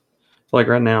 Yeah, like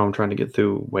right now I'm trying to get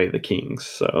through Way of the Kings,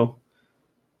 so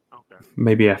Okay.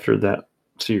 maybe after that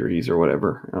series or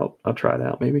whatever, I'll try it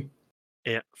out. Maybe.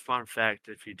 Yeah. Fun fact: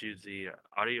 if you do the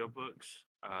audiobooks,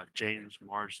 James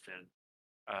Marsden,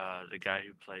 the guy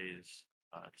who plays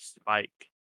Spike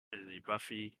in the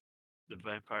Buffy the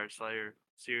Vampire Slayer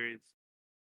series,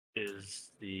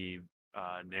 is the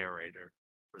narrator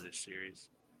for this series.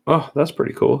 Oh, that's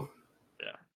pretty cool.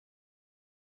 Yeah.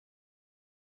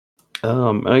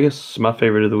 I guess my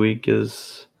favorite of the week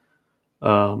is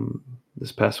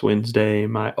this past Wednesday,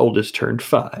 my oldest turned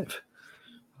 5.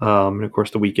 And of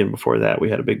course, the weekend before that, we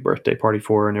had a big birthday party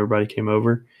for her, and everybody came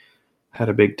over. Had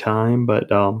a big time, but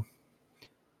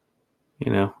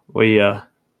we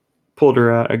pulled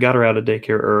her out. I got her out of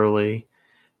daycare early,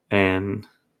 and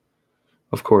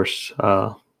of course,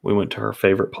 we went to her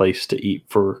favorite place to eat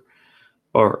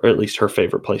or at least her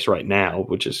favorite place right now,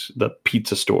 which is the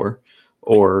pizza store,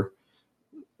 or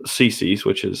Cece's,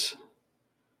 which is,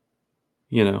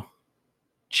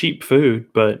 cheap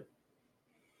food, but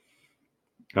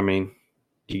I mean,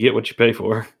 you get what you pay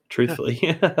for,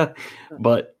 truthfully.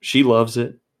 But she loves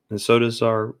it, and so does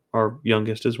our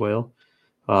youngest as well.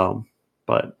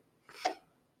 But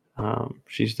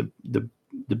she's the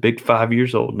big 5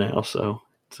 years old now, so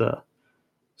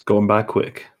it's going by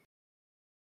quick.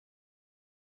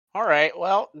 All right,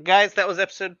 well, guys, that was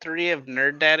episode 3 of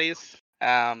Nerd Daddies.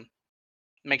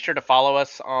 Make sure to follow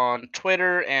us on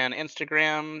Twitter and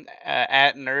Instagram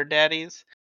at Nerd Daddies.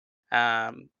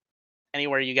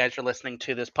 Anywhere you guys are listening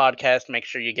to this podcast, make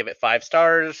sure you give it 5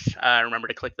 stars. Remember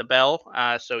to click the bell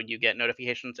so you get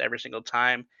notifications every single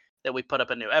time that we put up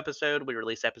a new episode. We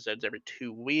release episodes every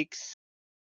 2 weeks.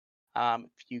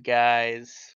 If you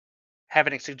guys have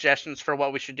any suggestions for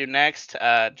what we should do next,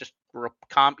 just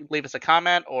leave us a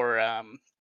comment or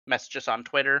message us on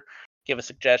Twitter. Give us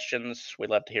suggestions. We'd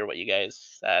love to hear what you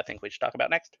guys think we should talk about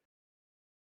next.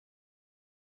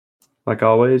 Like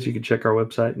always, you can check our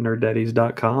website,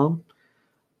 nerddaddies.com.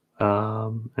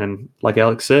 And like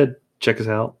Alex said, check us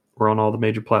out. We're on all the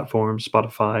major platforms: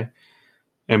 Spotify,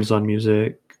 Amazon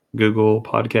Music, Google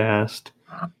Podcast,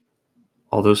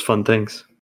 all those fun things.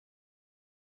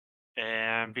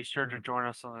 And be sure to join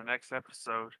us on the next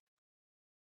episode.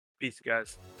 Peace,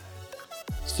 guys.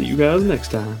 See you guys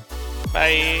next time.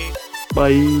 Bye.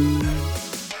 Bye.